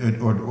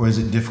 or is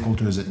it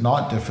difficult or is it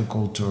not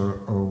difficult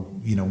or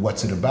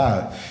what's it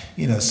about?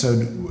 So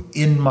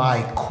in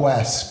my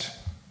quest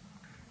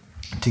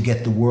to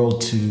get the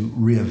world to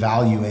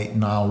reevaluate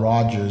Nile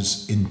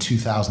Rodgers in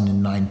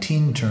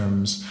 2019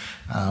 terms,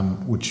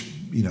 which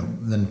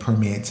then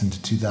permeates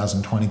into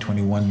 2020,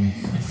 21,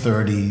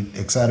 30,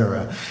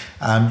 etc.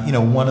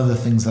 One of the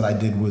things that I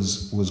did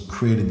was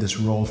created this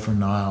role for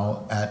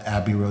Niall at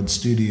Abbey Road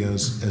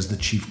Studios as the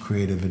chief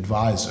creative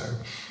advisor,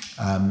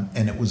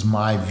 and it was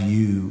my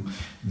view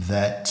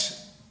that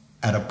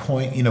at a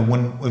point,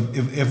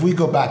 if we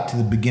go back to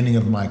the beginning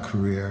of my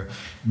career,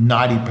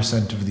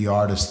 90% of the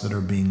artists that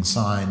are being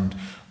signed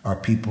are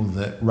people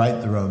that write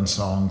their own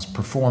songs,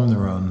 perform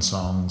their own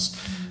songs,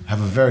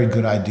 have a very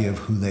good idea of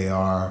who they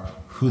are,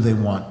 who they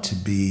want to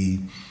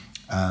be,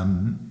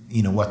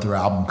 what their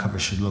album cover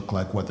should look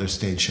like, what their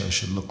stage show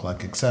should look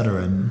like,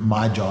 etc. And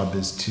my job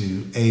is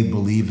to A,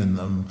 believe in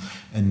them,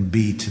 and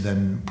B, to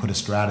then put a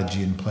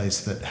strategy in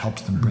place that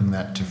helps them bring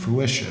that to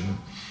fruition.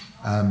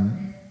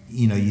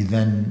 You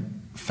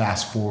then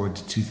fast forward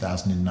to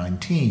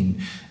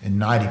 2019,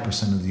 and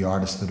 90% of the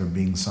artists that are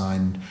being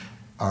signed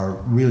are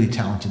really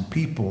talented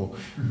people,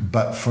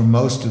 but for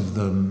most of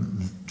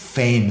them,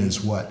 fame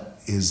is what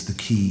is the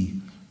key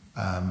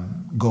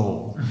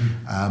goal.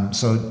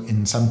 So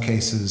in some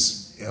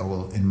cases,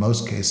 well, in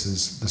most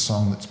cases, the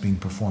song that's being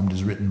performed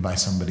is written by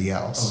somebody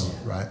else,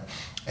 right?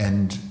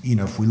 And,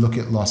 if we look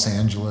at Los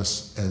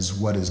Angeles as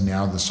what is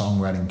now the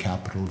songwriting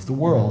capital of the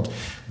world,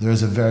 there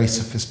is a very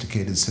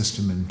sophisticated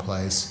system in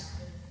place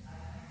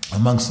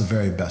amongst the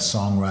very best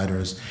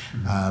songwriters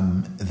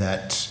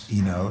that,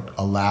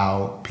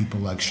 allow people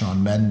like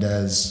Shawn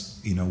Mendes,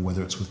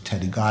 whether it's with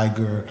Teddy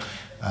Geiger,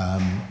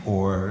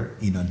 or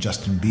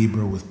Justin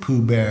Bieber with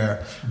Pooh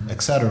Bear,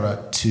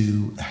 etc.,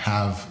 to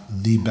have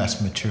the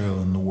best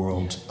material in the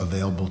world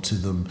available to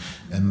them,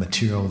 and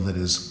material that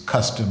is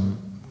custom,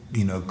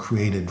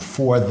 created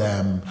for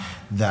them,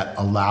 that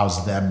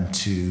allows them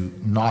to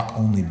not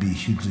only be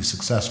hugely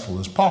successful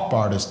as pop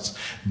artists,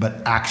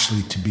 but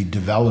actually to be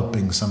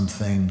developing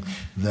something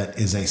that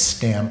is a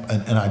stamp,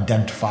 an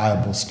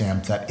identifiable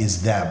stamp that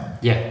is them.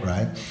 Yeah.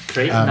 Right.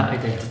 Creating that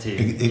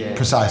identity.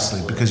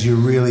 Precisely, because you're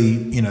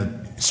really,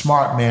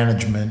 smart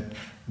management,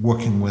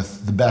 working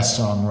with the best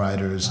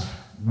songwriters,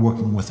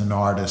 working with an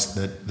artist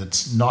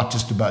that's not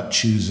just about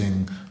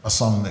choosing a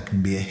song that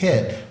can be a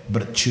hit,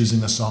 but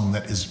choosing a song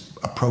that is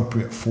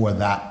appropriate for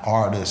that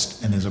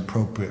artist and is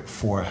appropriate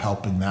for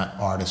helping that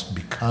artist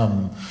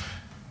become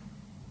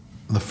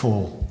the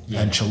full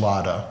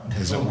enchilada,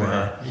 as it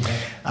were.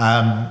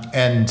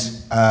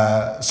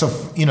 So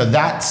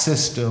that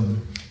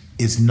system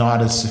is not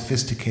as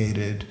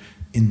sophisticated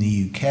in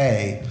the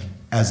UK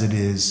as it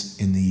is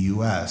in the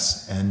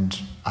US. And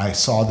I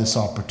saw this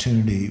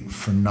opportunity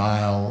for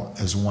Nile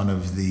as one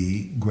of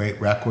the great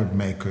record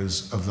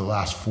makers of the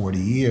last 40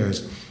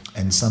 years,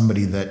 and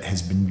somebody that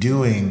has been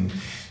doing,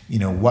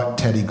 what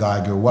Teddy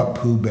Geiger, what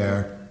Pooh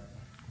Bear,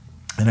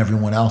 and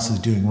everyone else is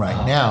doing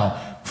right now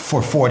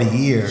for 40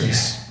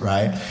 years,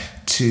 right?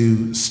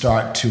 To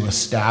start to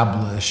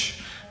establish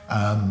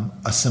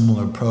a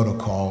similar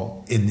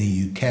protocol in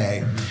the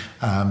UK.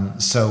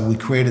 So we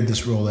created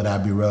this role at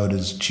Abbey Road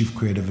as chief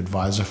creative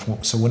advisor.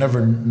 So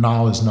whenever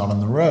Niall is not on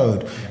the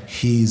road,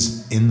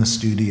 he's in the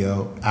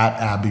studio at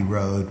Abbey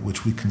Road,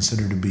 which we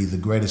consider to be the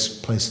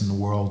greatest place in the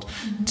world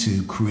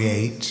to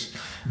create,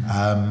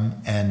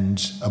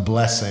 and a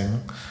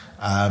blessing.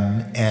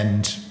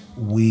 And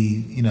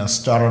we,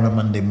 start on a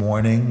Monday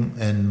morning,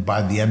 and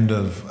by the end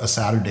of a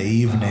Saturday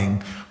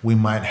evening, we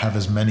might have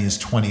as many as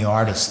 20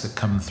 artists that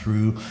come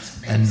through,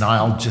 and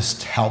Niall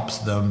just helps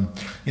them.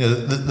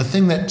 The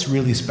thing that's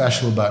really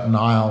special about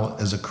Niall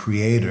as a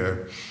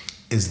creator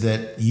is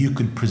that you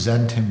could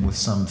present him with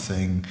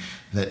something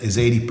that is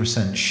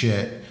 80%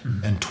 shit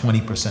and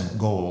 20%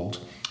 gold,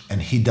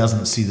 and he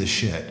doesn't see the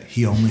shit.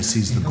 He only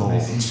sees the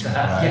gold,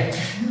 right?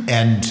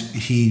 And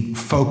he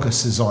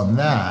focuses on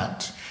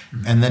that,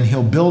 and then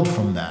he'll build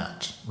from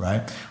that,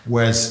 right?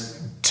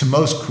 Whereas to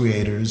most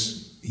creators,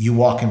 you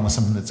walk in with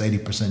something that's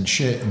 80%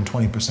 shit and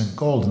 20%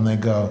 gold, and they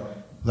go,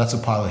 "That's a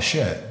pile of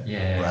shit,"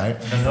 right?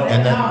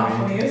 And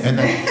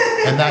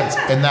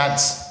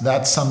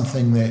that's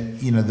something that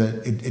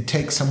that it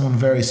takes someone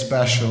very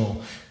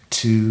special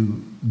to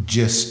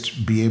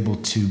just be able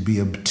to be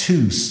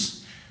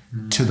obtuse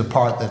to the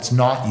part that's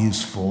not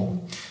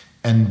useful,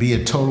 and be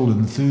a total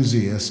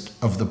enthusiast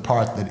of the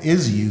part that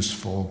is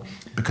useful.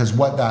 Because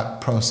what that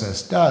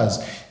process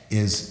does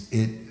is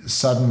it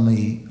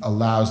suddenly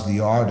allows the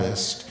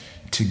artist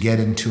to get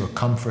into a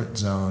comfort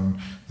zone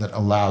that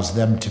allows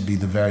them to be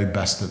the very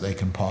best that they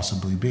can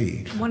possibly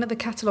be. One of the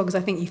catalogues I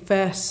think you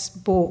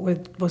first bought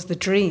was The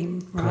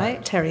Dream, right?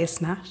 Correct.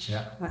 Terrius Nash.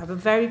 Yeah. I'm a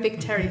very big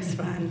Terrius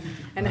fan,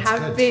 and That's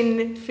have good.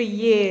 been for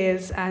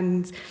years.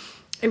 And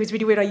it was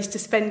really weird. I used to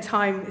spend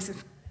time, it's a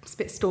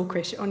bit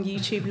stalkerish, on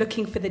YouTube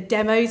looking for the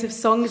demos of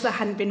songs that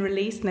hadn't been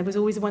released, and there was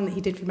always one that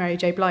he did for Mary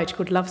J. Blige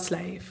called Love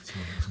Slave,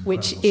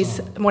 which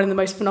is one of the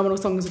most phenomenal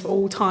songs of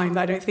all time.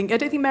 That I don't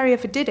think Mary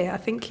ever did it. I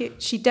think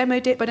she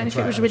demoed it, but I don't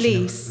know if it was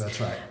released.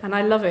 That's right. And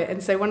I love it.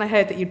 And so when I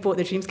heard that you'd bought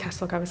the Dreams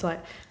catalogue, I was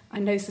like, I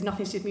know this has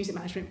nothing to do with music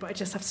management, but I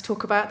just have to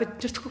talk about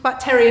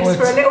Terrius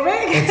for a little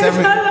bit.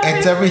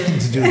 It's everything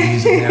to do with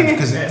music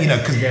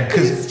management,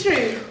 because it's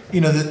true.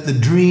 The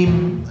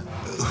Dream,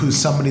 who's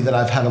somebody that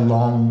I've had a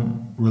long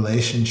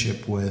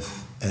relationship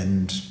with,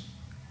 and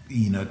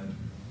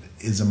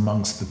is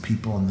amongst the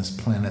people on this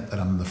planet that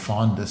I'm the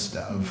fondest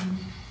of,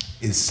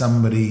 is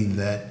somebody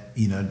that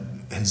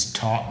has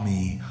taught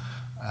me,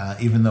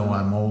 even though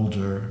I'm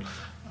older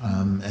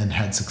and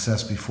had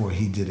success before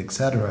he did,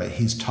 etc.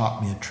 He's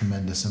taught me a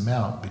tremendous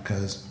amount,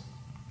 because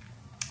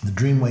the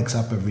Dream wakes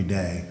up every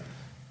day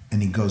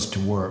and he goes to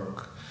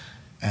work,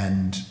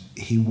 and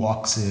he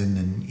walks in,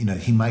 and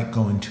he might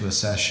go into a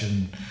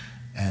session,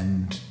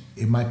 and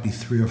it might be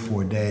 3 or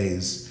 4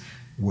 days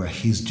where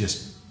he's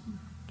just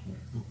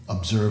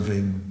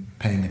observing,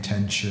 paying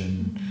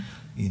attention,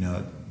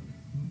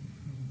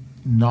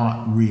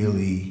 not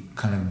really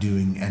kind of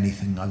doing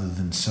anything other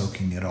than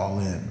soaking it all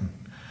in.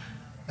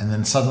 And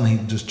then suddenly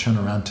he'd just turn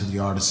around to the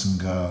artist and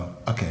go,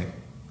 "Okay,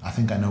 I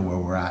think I know where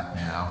we're at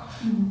now."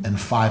 And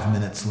 5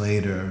 minutes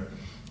later,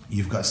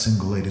 you've got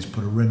Single Ladies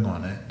Put a Ring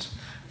on It.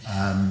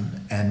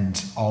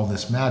 and all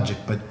this magic.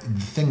 But the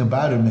thing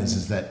about him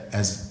is that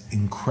as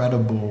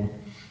incredible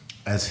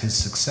as his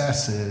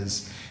success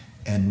is,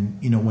 and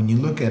when you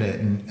look at it,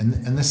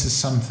 and this is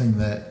something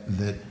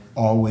that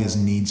always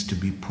needs to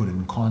be put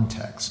in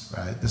context,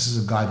 right? This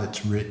is a guy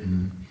that's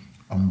written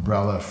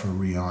Umbrella for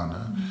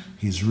Rihanna.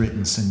 He's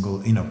written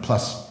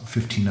plus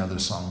 15 other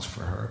songs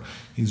for her.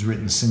 He's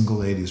written Single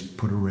Ladies,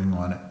 Put a Ring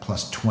on It,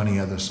 plus 20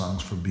 other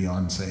songs for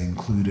Beyonce,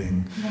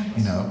 including,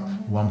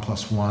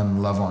 1+1,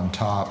 Love on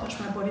Top,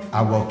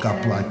 I Woke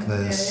Up Like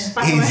This.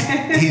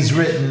 He's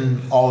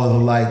written All of the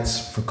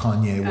Lights for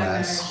Kanye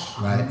West,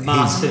 right?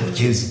 Massive.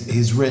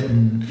 He's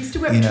written. He used to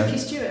work with Tricky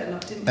Stewart a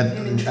lot,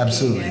 didn't he?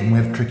 Absolutely, and we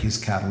have Tricky's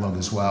catalog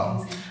as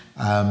well.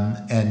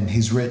 And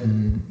he's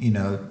written,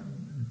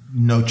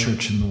 No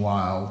Church in the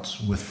Wild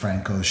with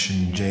Frank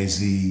Ocean,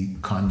 Jay-Z,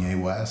 Kanye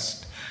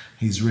West.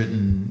 He's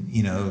written,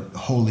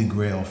 Holy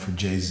Grail for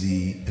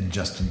Jay-Z and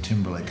Justin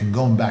Timberlake. And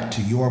going back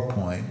to your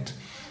point,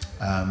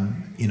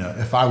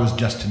 if I was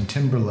Justin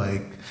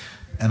Timberlake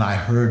and I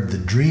heard the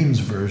Dreams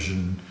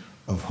version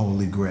of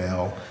Holy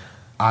Grail,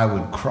 I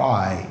would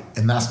cry.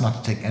 And that's not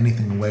to take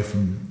anything away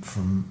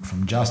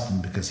from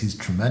Justin, because he's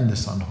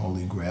tremendous on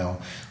Holy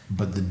Grail.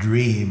 But the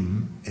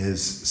dream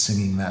is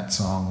singing that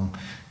song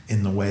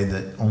in the way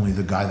that only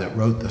the guy that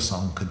wrote the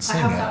song could sing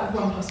it. I have that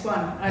with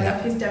 1+1. I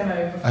love his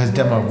demo. His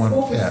demo of one.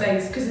 It's awful to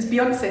say, because it's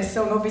Beyonce's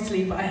song,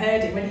 obviously, but I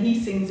heard it when he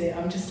sings it.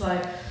 I'm just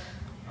like,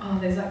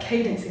 there's that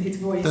cadence in his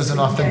voice. There's an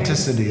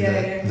authenticity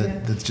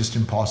that's just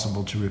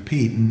impossible to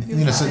repeat, and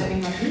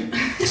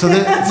so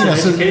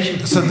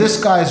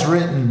this guy's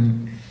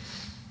written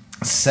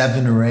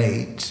 7 or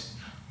 8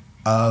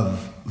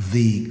 of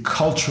the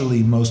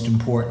culturally most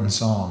important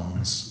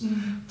songs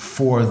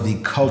for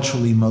the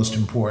culturally most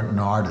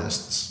important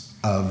artists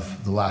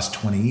of the last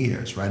 20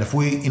 years, right? If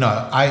we,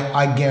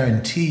 I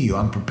guarantee you,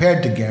 I'm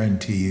prepared to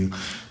guarantee you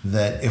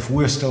that if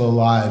we're still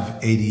alive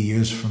 80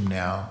 years from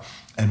now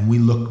and we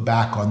look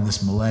back on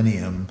this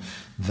millennium,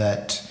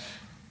 that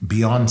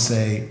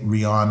Beyonce,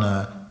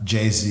 Rihanna,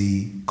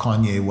 Jay-Z,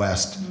 Kanye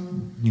West,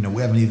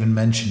 we haven't even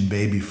mentioned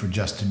Baby for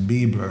Justin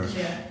Bieber.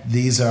 Yeah.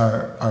 These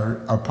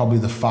are probably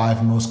the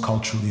 5 most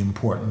culturally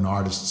important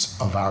artists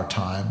of our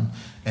time,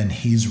 and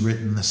he's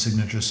written the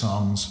signature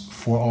songs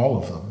for all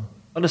of them.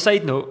 On a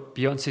side note,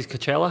 Beyonce's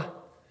Coachella,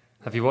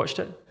 have you watched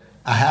it?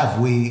 I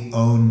have. We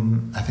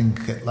own, I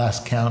think at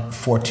last count,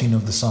 14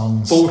 of the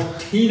songs.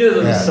 14 of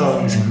those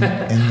songs. in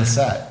the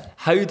set.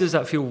 How does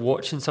that feel,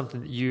 watching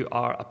something that you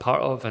are a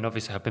part of, and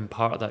obviously have been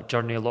part of that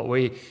journey a lot of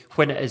way,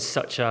 when it is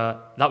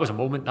that was a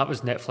moment, that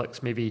was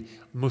Netflix maybe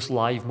most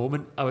live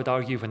moment, I would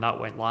argue, when that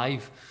went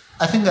live?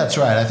 I think that's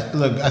right.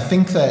 I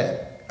think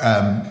that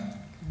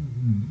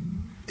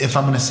if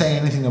I'm going to say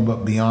anything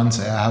about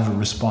Beyonce, I have a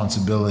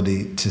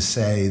responsibility to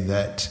say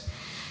that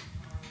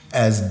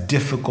as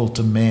difficult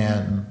a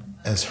man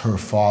as her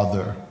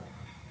father,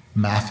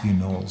 Matthew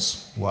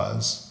Knowles,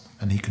 was,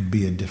 and he could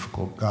be a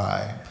difficult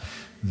guy,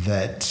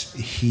 that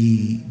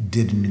he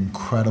did an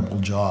incredible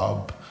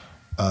job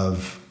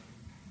of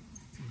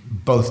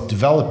both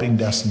developing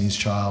Destiny's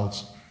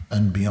Child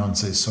and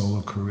Beyonce's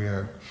solo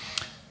career,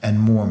 and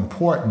more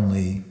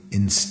importantly,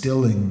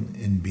 instilling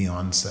in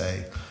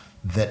Beyonce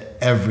that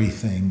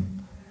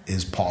everything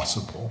is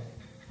possible,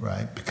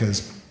 right?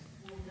 Because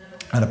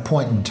at a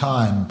point in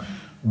time,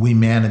 we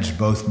managed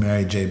both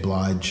Mary J.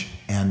 Blige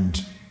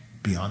and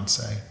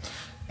Beyonce.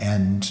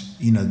 And,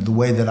 the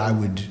way that I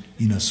would,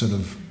 sort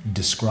of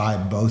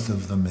describe both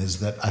of them is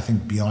that I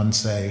think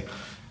Beyonce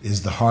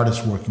is the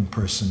hardest working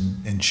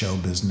person in show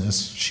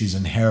business. She's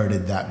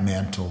inherited that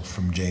mantle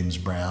from James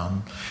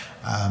Brown.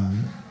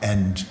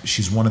 And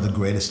she's one of the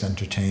greatest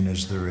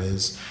entertainers there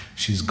is.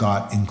 She's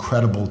got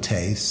incredible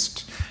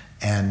taste,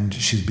 and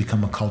she's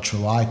become a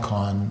cultural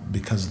icon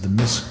because of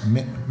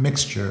the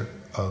mixture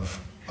of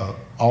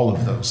all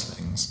of those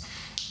things.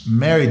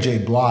 Mary J.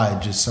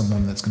 Blige is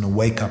someone that's going to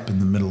wake up in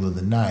the middle of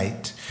the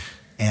night,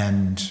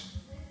 and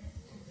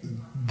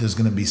there's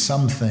going to be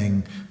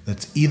something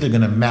that's either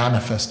going to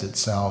manifest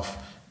itself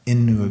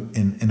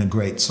in a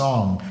great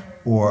song,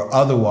 or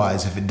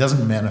otherwise, if it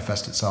doesn't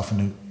manifest itself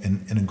in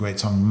a great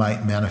song,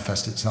 might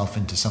manifest itself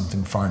into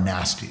something far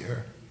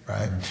nastier,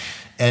 right?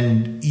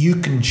 And you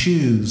can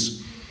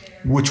choose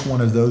which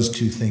one of those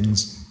two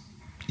things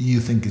you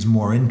think is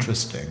more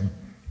interesting,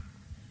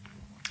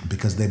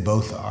 because they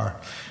both are.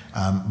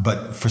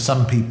 But for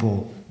some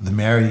people, the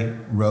Mary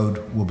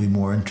road will be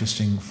more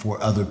interesting. For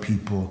other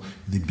people,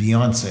 the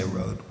Beyonce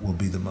road will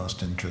be the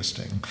most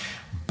interesting.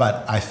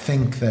 But I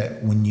think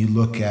that when you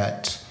look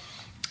at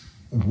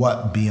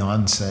what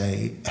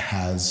Beyonce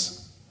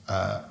has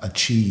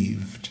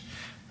achieved,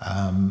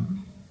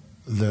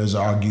 there's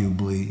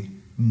arguably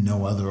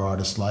no other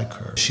artist like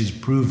her. She's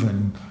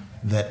proven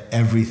that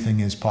everything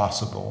is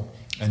possible,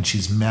 and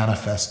she's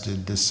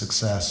manifested this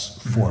success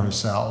for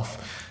herself.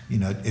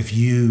 If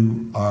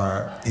you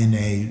are in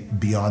a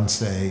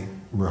Beyonce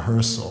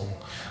rehearsal,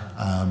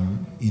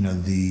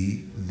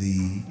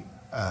 the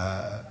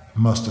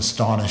most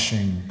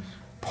astonishing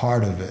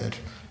part of it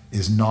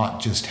is not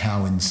just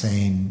how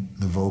insane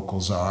the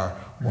vocals are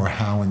or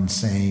how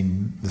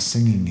insane the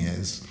singing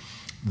is.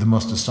 The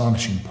most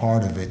astonishing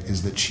part of it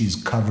is that she's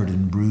covered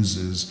in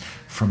bruises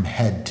from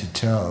head to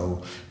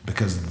toe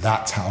because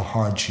that's how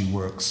hard she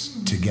works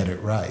to get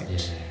it right. Yeah.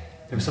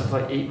 It was something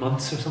like 8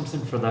 months or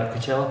something for that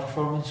Coachella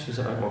performance. Was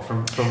it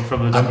from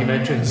the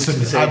documentary?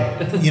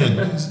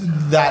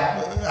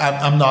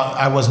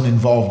 I wasn't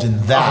involved in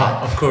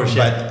that. Of course,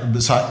 yeah.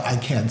 But so I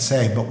can't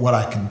say. But what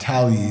I can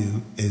tell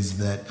you is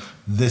that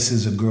this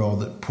is a girl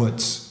that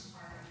puts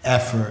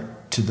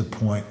effort to the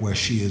point where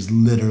she is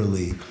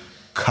literally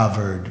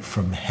covered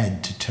from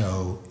head to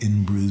toe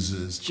in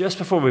bruises. Just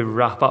before we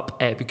wrap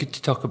up, it'd be good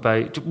to talk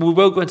about, we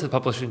will go into the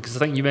publishing because I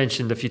think you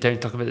mentioned a few times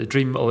talking about the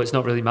dream, it's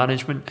not really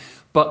management,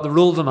 but the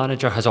role of a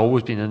manager has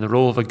always been, and the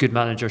role of a good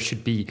manager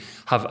should be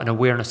have an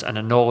awareness and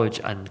a knowledge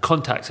and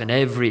contacts in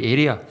every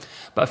area.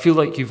 But I feel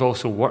like you've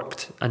also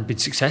worked and been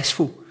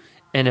successful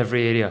in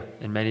every area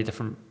in many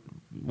different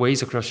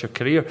ways across your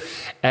career.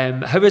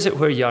 How is it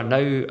where you are now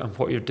and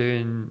what you're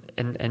doing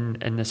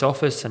in this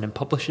office and in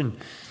publishing?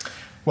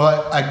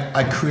 Well,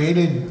 I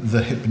created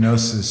the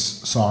Hipgnosis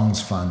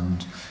Songs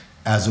Fund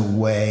as a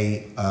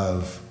way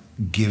of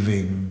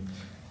giving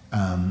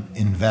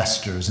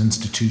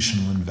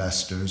institutional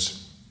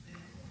investors,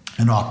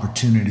 an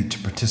opportunity to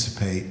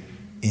participate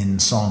in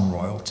song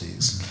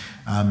royalties.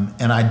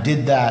 And I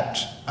did that,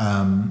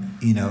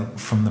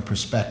 from the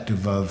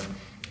perspective of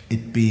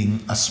it being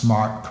a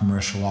smart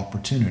commercial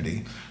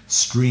opportunity.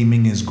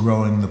 Streaming is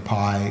growing the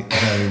pie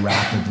very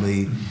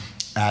rapidly.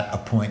 At a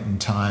point in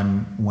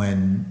time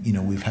when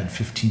we've had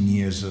 15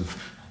 years of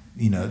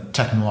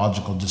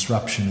technological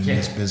disruption in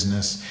this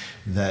business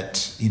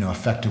that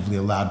effectively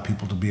allowed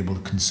people to be able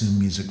to consume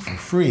music for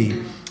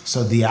free.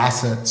 So the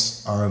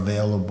assets are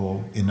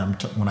available.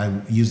 When I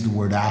use the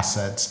word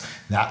assets,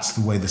 that's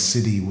the way the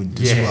city would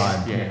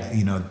describe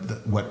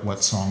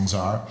what songs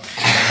are.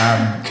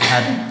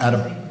 At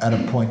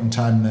a point in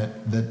time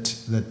that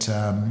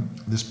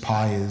this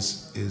pie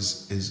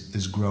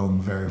is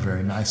growing very,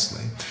 very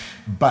nicely.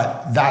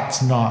 But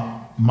that's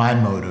not my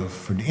motive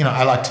for,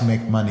 I like to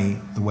make money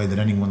the way that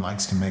anyone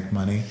likes to make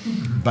money,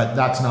 but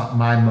that's not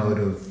my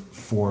motive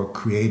for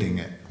creating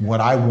it.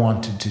 What I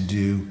wanted to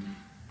do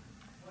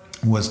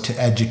was to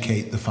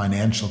educate the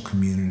financial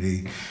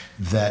community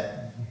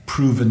that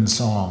proven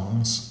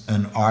songs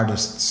and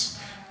artists,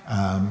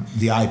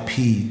 the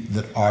IP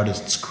that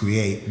artists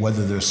create,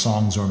 whether they're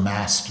songs or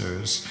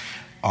masters,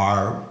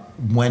 are,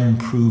 when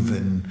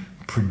proven,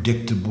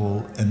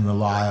 predictable and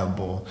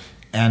reliable,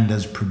 and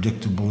as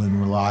predictable and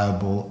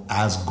reliable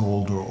as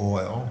gold or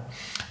oil,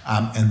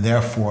 and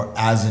therefore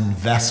as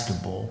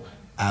investable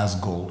as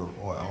gold or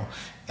oil.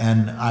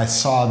 And I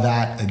saw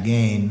that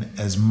again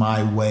as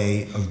my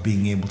way of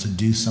being able to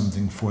do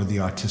something for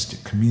the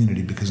artistic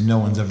community, because no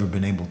one's ever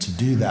been able to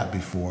do that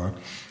before.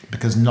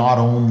 Because not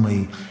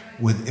only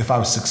if I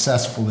was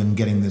successful in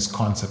getting this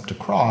concept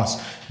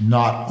across,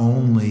 not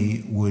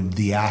only would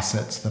the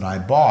assets that I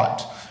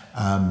bought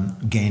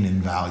gain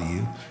in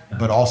value,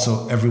 but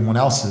also everyone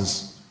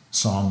else's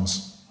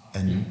songs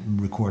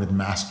and recorded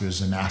masters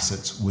and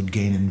assets would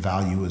gain in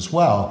value as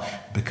well,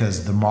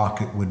 because the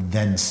market would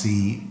then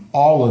see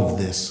all of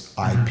this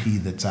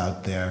IP that's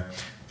out there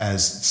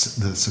as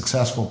the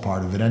successful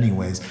part of it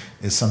anyways,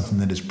 is something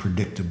that is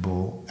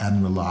predictable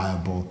and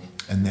reliable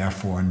and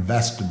therefore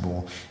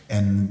investable,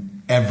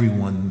 and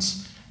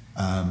everyone's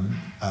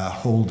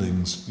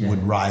holdings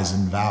would rise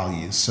in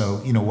value. So,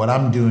 what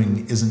I'm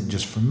doing isn't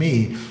just for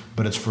me,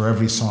 but it's for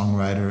every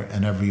songwriter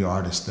and every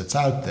artist that's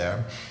out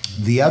there.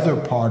 The other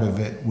part of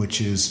it,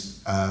 which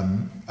is,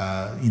 kind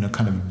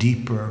of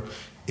deeper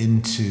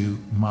into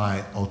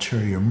my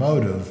ulterior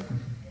motive,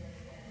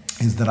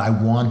 is that I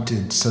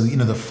wanted,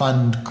 the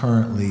fund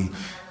currently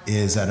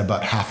is at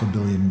about $500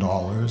 million.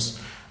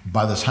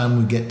 By the time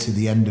we get to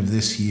the end of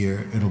this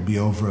year, it'll be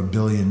over $1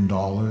 billion.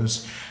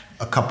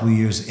 A couple of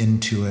years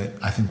into it,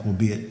 I think we'll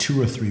be at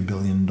 $2 or $3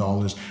 billion.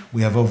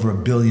 We have over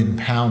 £1 billion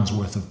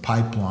worth of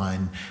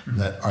pipeline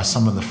that are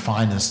some of the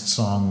finest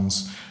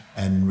songs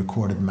and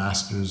recorded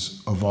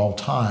masters of all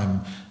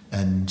time.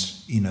 And,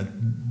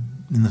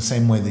 in the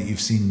same way that you've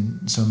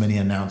seen so many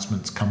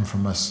announcements come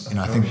from us,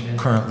 I think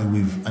currently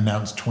we've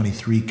announced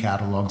 23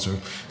 catalogs or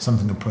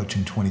something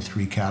approaching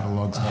 23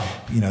 catalogs.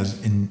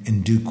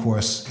 In due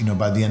course,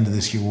 by the end of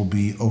this year, we'll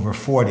be over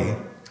 40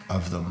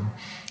 of them.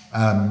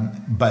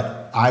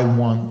 But I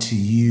want to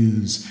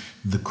use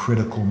the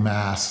critical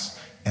mass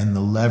and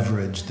the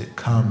leverage that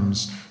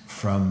comes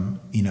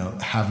from,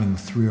 having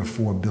 £3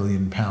 or £4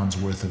 billion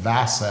worth of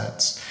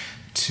assets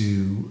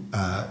to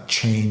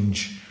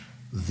change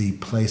the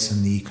place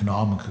in the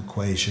economic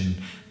equation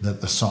that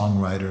the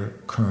songwriter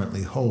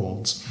currently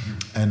holds.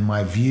 And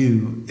my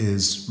view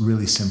is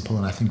really simple,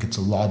 and I think it's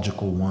a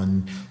logical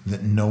one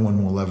that no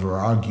one will ever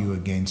argue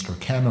against or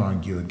can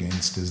argue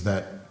against, is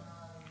that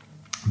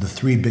the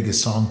three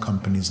biggest song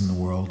companies in the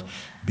world,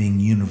 being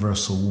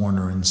Universal,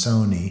 Warner, and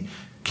Sony,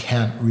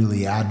 can't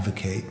really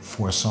advocate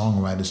for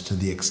songwriters to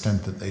the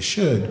extent that they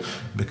should,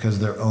 because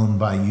they're owned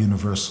by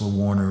Universal,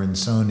 Warner, and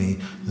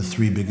Sony, the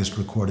three biggest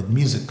recorded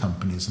music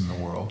companies in the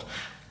world.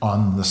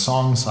 On the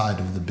song side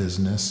of the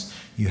business,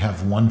 you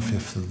have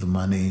 1/5 of the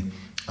money,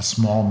 a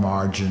small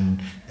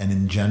margin, and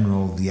in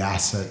general, the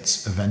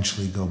assets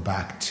eventually go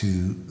back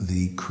to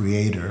the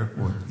creator,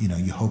 or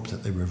you hope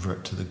that they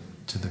revert to the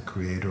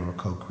creator or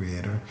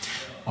co-creator.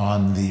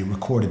 On the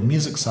recorded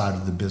music side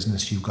of the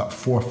business, you've got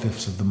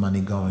 4/5 of the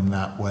money going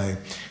that way.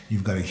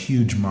 You've got a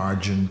huge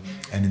margin,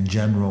 and in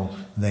general,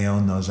 they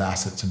own those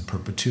assets in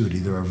perpetuity.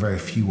 There are very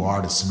few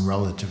artists in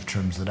relative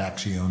terms that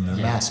actually own their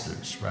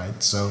masters,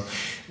 right? So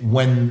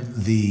when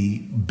the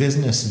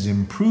business is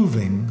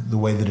improving the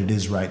way that it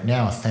is right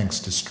now, thanks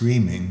to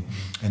streaming,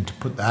 and to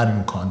put that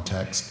in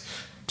context,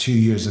 2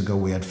 years ago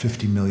we had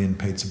 50 million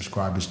paid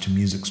subscribers to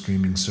music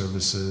streaming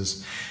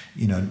services.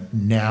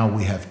 Now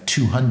we have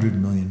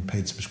 200 million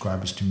paid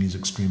subscribers to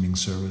music streaming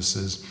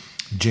services.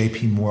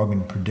 JP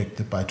Morgan predict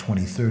that by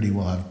 2030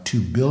 we'll have 2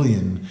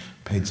 billion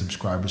paid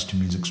subscribers to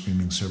music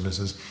streaming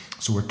services.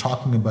 So we're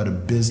talking about a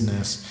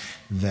business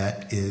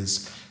that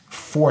is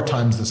 4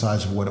 times the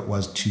size of what it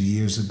was 2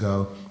 years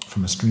ago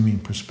from a streaming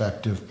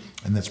perspective,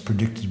 and that's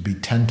predicted to be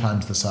 10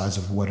 times the size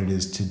of what it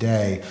is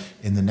today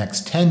in the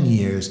next 10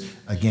 years,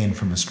 again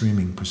from a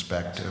streaming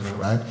perspective,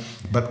 right?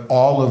 But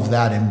all of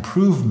that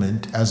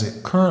improvement as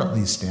it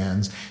currently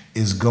stands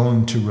is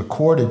going to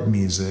recorded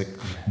music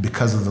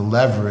because of the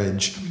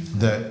leverage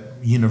that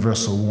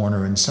Universal,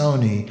 Warner, and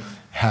Sony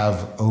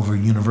have over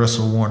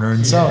Universal, Warner,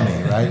 and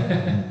Sony,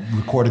 right?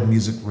 Recorded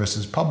music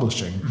versus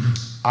publishing.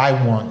 I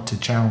want to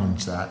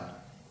challenge that.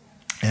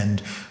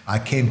 And I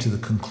came to the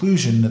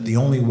conclusion that the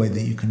only way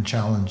that you can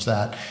challenge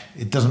that,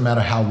 it doesn't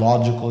matter how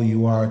logical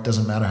you are, it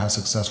doesn't matter how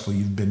successful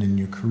you've been in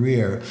your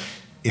career,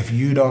 if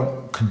you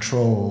don't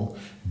control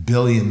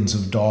billions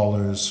of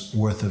dollars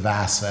worth of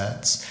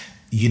assets,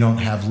 you don't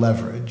have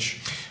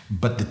leverage.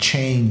 But the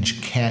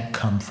change can't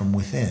come from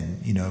within.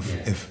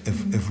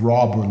 If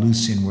Rob or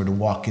Lucian were to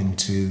walk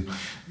into,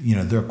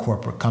 their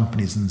corporate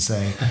companies and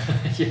say,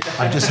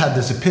 "I've just had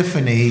this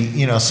epiphany.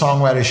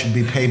 Songwriters should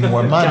be paid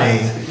more money,"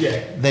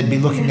 they'd be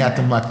looking at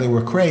them like they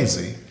were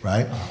crazy,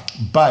 right?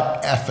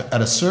 But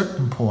at a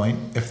certain point,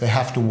 if they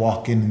have to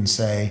walk in and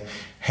say,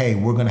 "Hey,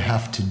 we're going to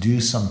have to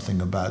do something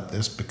about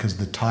this because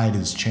the tide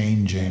is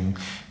changing."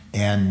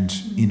 And,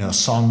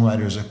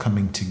 songwriters are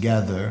coming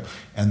together,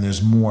 and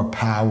there's more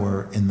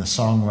power in the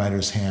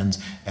songwriters' hands,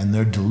 and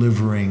they're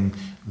delivering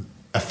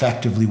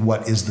effectively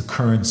what is the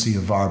currency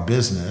of our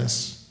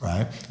business,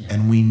 right? Yeah.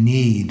 And we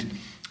need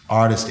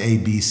artist A,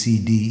 B, C,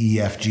 D,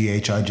 E, F, G,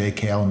 H, I, J,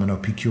 K, L, M, N, O,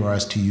 P, Q, R,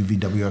 S, T, U, V,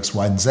 W, X,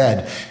 Y, and Z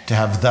to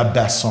have the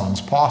best songs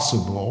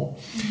possible.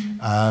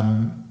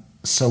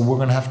 So we're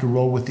going to have to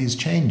roll with these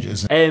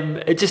changes.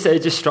 It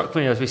just struck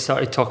me as we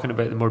started talking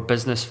about the more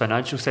business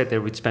financial side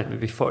there, we'd spent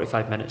maybe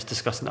 45 minutes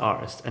discussing the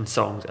artist and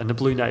songs and the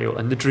Blue Nile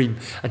and the dream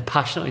and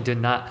passionately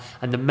doing that.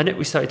 And the minute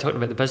we started talking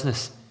about the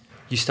business,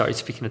 you started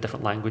speaking a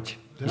different language.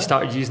 Yeah. You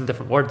started using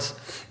different words.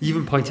 You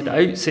even pointed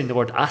it out, saying the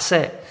word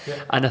asset. Yeah.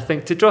 And I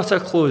think to draw to a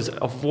close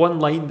of one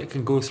line that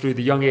can go through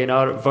the young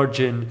A&R at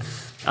Virgin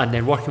and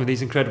then working with these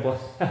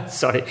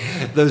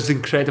those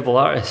incredible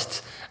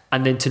artists,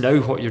 and then to now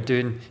what you're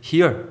doing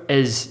here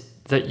is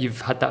that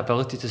you've had that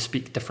ability to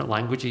speak different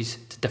languages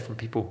to different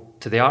people.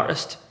 To the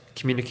artist,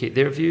 communicate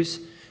their views.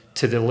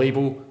 To the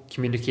label,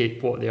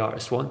 communicate what the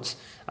artist wants.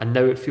 And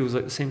now it feels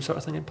like the same sort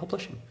of thing in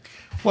publishing.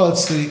 Well,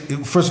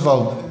 first of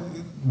all,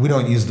 we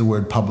don't use the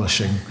word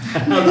publishing.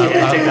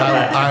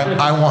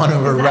 I want to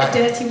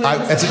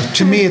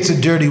to me, it's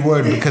a dirty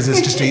word because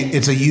it's just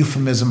it's a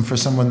euphemism for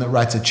someone that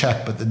writes a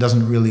check, but that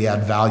doesn't really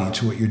add value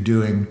to what you're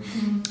doing.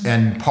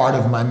 And part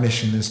of my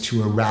mission is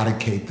to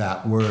eradicate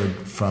that word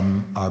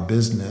from our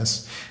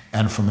business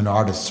and from an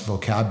artist's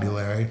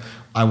vocabulary.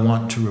 I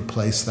want to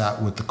replace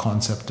that with the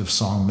concept of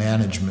song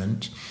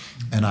management.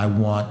 And I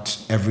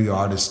want every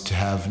artist to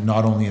have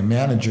not only a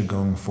manager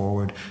going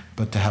forward,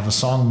 but to have a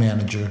song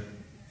manager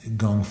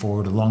going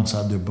forward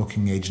alongside their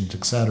booking agent,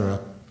 etc.,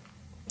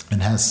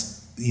 and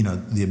has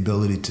the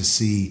ability to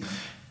see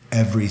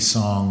every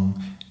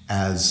song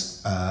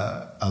as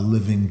a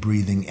living,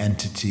 breathing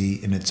entity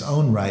in its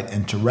own right,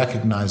 and to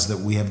recognize that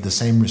we have the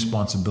same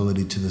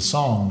responsibility to the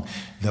song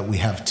that we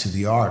have to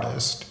the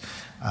artist.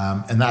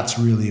 And that's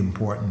really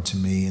important to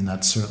me, and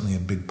that's certainly a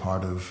big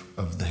part of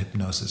the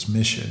Hipgnosis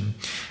mission.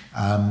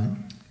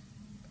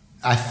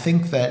 I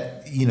think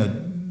that,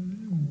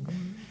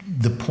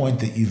 the point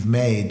that you've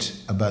made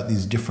about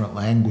these different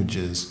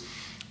languages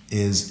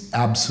is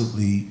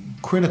absolutely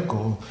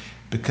critical,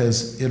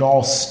 because it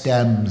all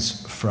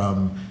stems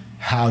from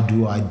how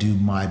do I do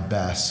my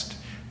best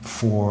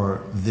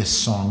for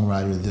this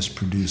songwriter, this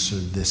producer,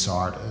 this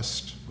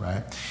artist,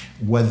 right?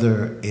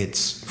 Whether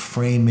it's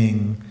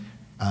framing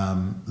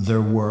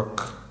their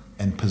work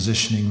and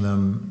positioning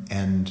them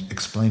and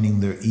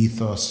explaining their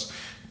ethos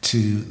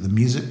to the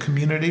music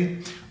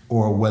community,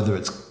 or whether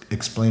it's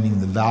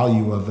explaining the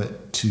value of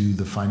it to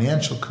the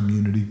financial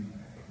community,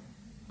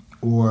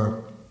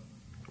 or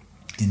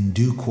in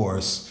due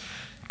course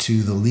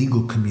to the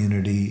legal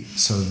community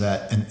so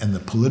that and the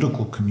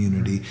political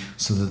community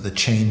so that the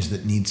change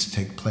that needs to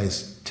take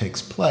place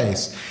takes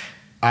place.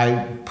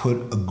 I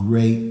put a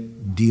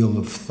great deal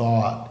of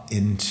thought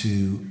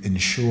into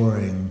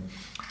ensuring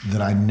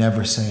that I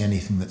never say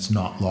anything that's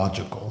not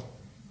logical,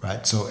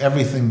 right? So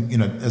everything,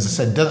 as I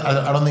said,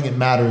 I don't think it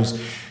matters,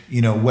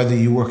 whether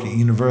you work at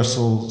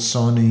Universal,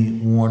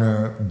 Sony,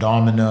 Warner,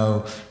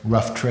 Domino,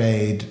 Rough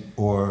Trade,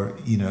 or,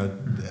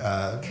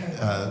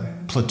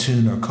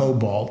 Platoon or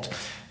Cobalt.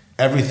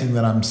 Everything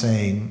that I'm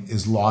saying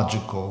is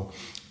logical,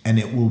 and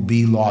it will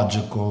be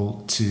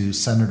logical to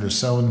Senator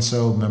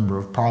so-and-so, Member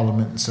of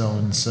Parliament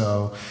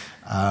so-and-so,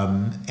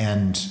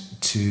 and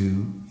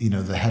to,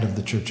 the head of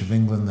the Church of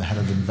England, the head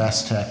of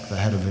Investec, the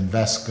head of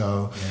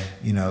Invesco,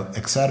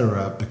 et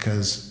cetera,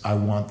 because I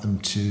want them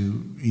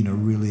to,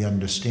 really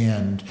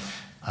understand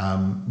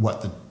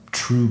what the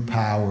true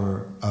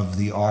power of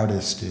the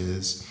artist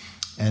is.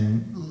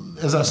 And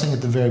as I was saying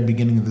at the very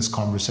beginning of this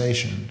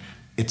conversation,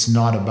 it's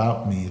not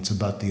about me, it's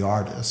about the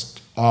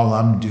artist. All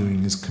I'm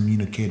doing is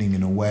communicating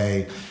in a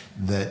way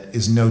that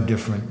is no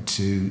different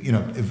to,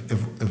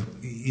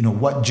 if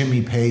what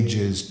Jimmy Page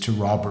is to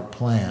Robert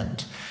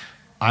Plant.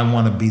 I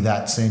want to be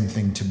that same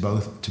thing to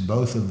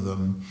both of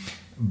them.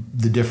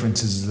 The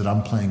difference is that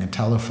I'm playing a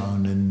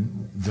telephone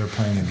and they're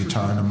playing a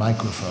guitar and a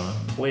microphone.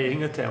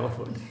 Playing a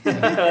telephone.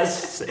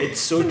 It's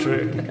so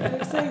true.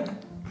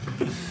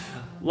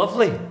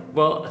 Lovely.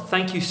 Well,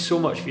 thank you so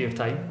much for your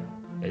time.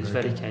 It's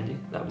very kind of you.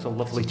 That was a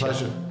lovely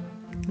chat.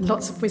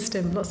 Lots of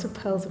wisdom, lots of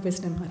pearls of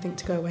wisdom, I think,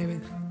 to go away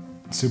with.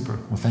 Super.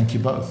 Well, thank you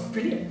both.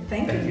 Brilliant.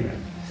 Thank you.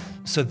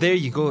 So there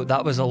you go.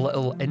 That was a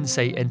little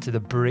insight into the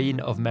brain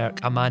of Merck,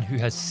 a man who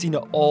has seen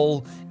it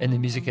all in the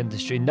music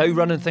industry, now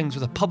running things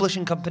with a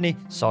publishing company.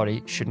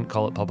 Sorry, shouldn't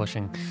call it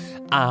publishing.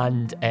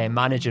 And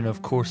managing,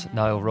 of course,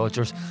 Nile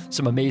Rodgers.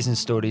 Some amazing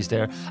stories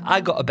there. I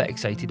got a bit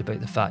excited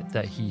about the fact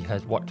that he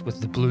had worked with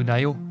the Blue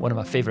Nile, one of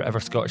my favourite ever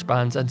Scottish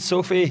bands. And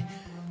Sophie,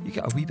 you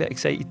got a wee bit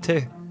excited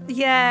too.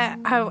 Yeah,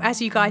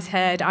 as you guys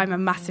heard, I'm a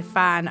massive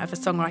fan of a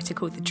songwriter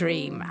called The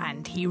Dream,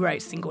 and he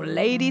wrote Single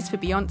Ladies for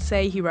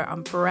Beyonce, he wrote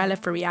Umbrella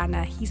for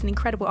Rihanna. He's an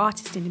incredible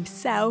artist in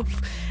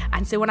himself,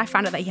 and so when I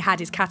found out that he had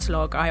his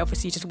catalogue, I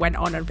obviously just went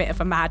on a bit of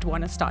a mad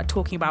one and started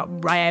talking about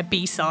rare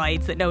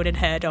B-sides that no one had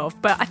heard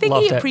of. But I think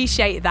he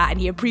appreciated that,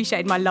 and he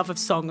appreciated my love of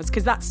songs,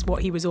 because that's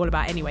what he was all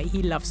about anyway.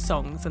 He loves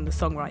songs and the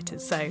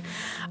songwriters. So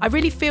I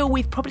really feel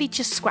we've probably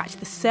just scratched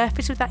the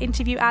surface with that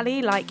interview,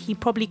 Ali. Like, he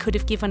probably could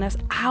have given us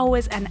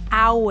hours and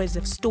hours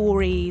of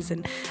stories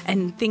and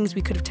things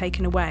we could have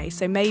taken away.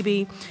 So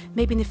maybe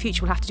in the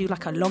future we'll have to do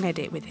like a long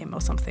edit with him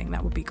or something.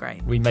 That would be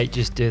great. We might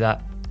just do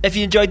that. If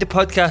you enjoyed the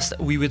podcast,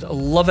 we would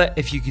love it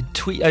if you could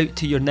tweet out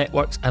to your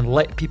networks and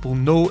let people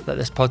know that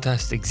this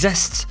podcast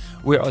exists.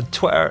 We're on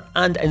Twitter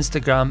and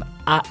Instagram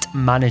at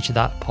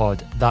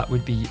ManageThatPod. That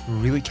would be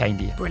really kind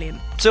of you.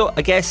 Brilliant. So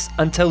I guess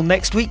until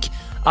next week,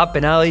 I've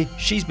been Ali,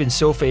 she's been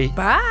Sophie.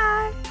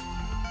 Bye.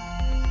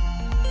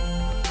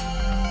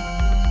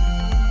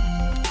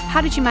 How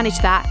Did You Manage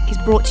That is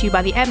brought to you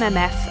by the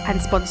MMF and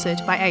sponsored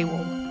by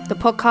AWOL. The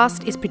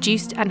podcast is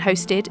produced and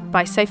hosted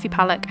by Sophie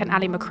Pallock and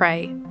Ali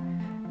McRae.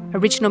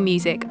 Original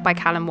music by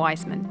Callum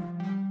Wiseman.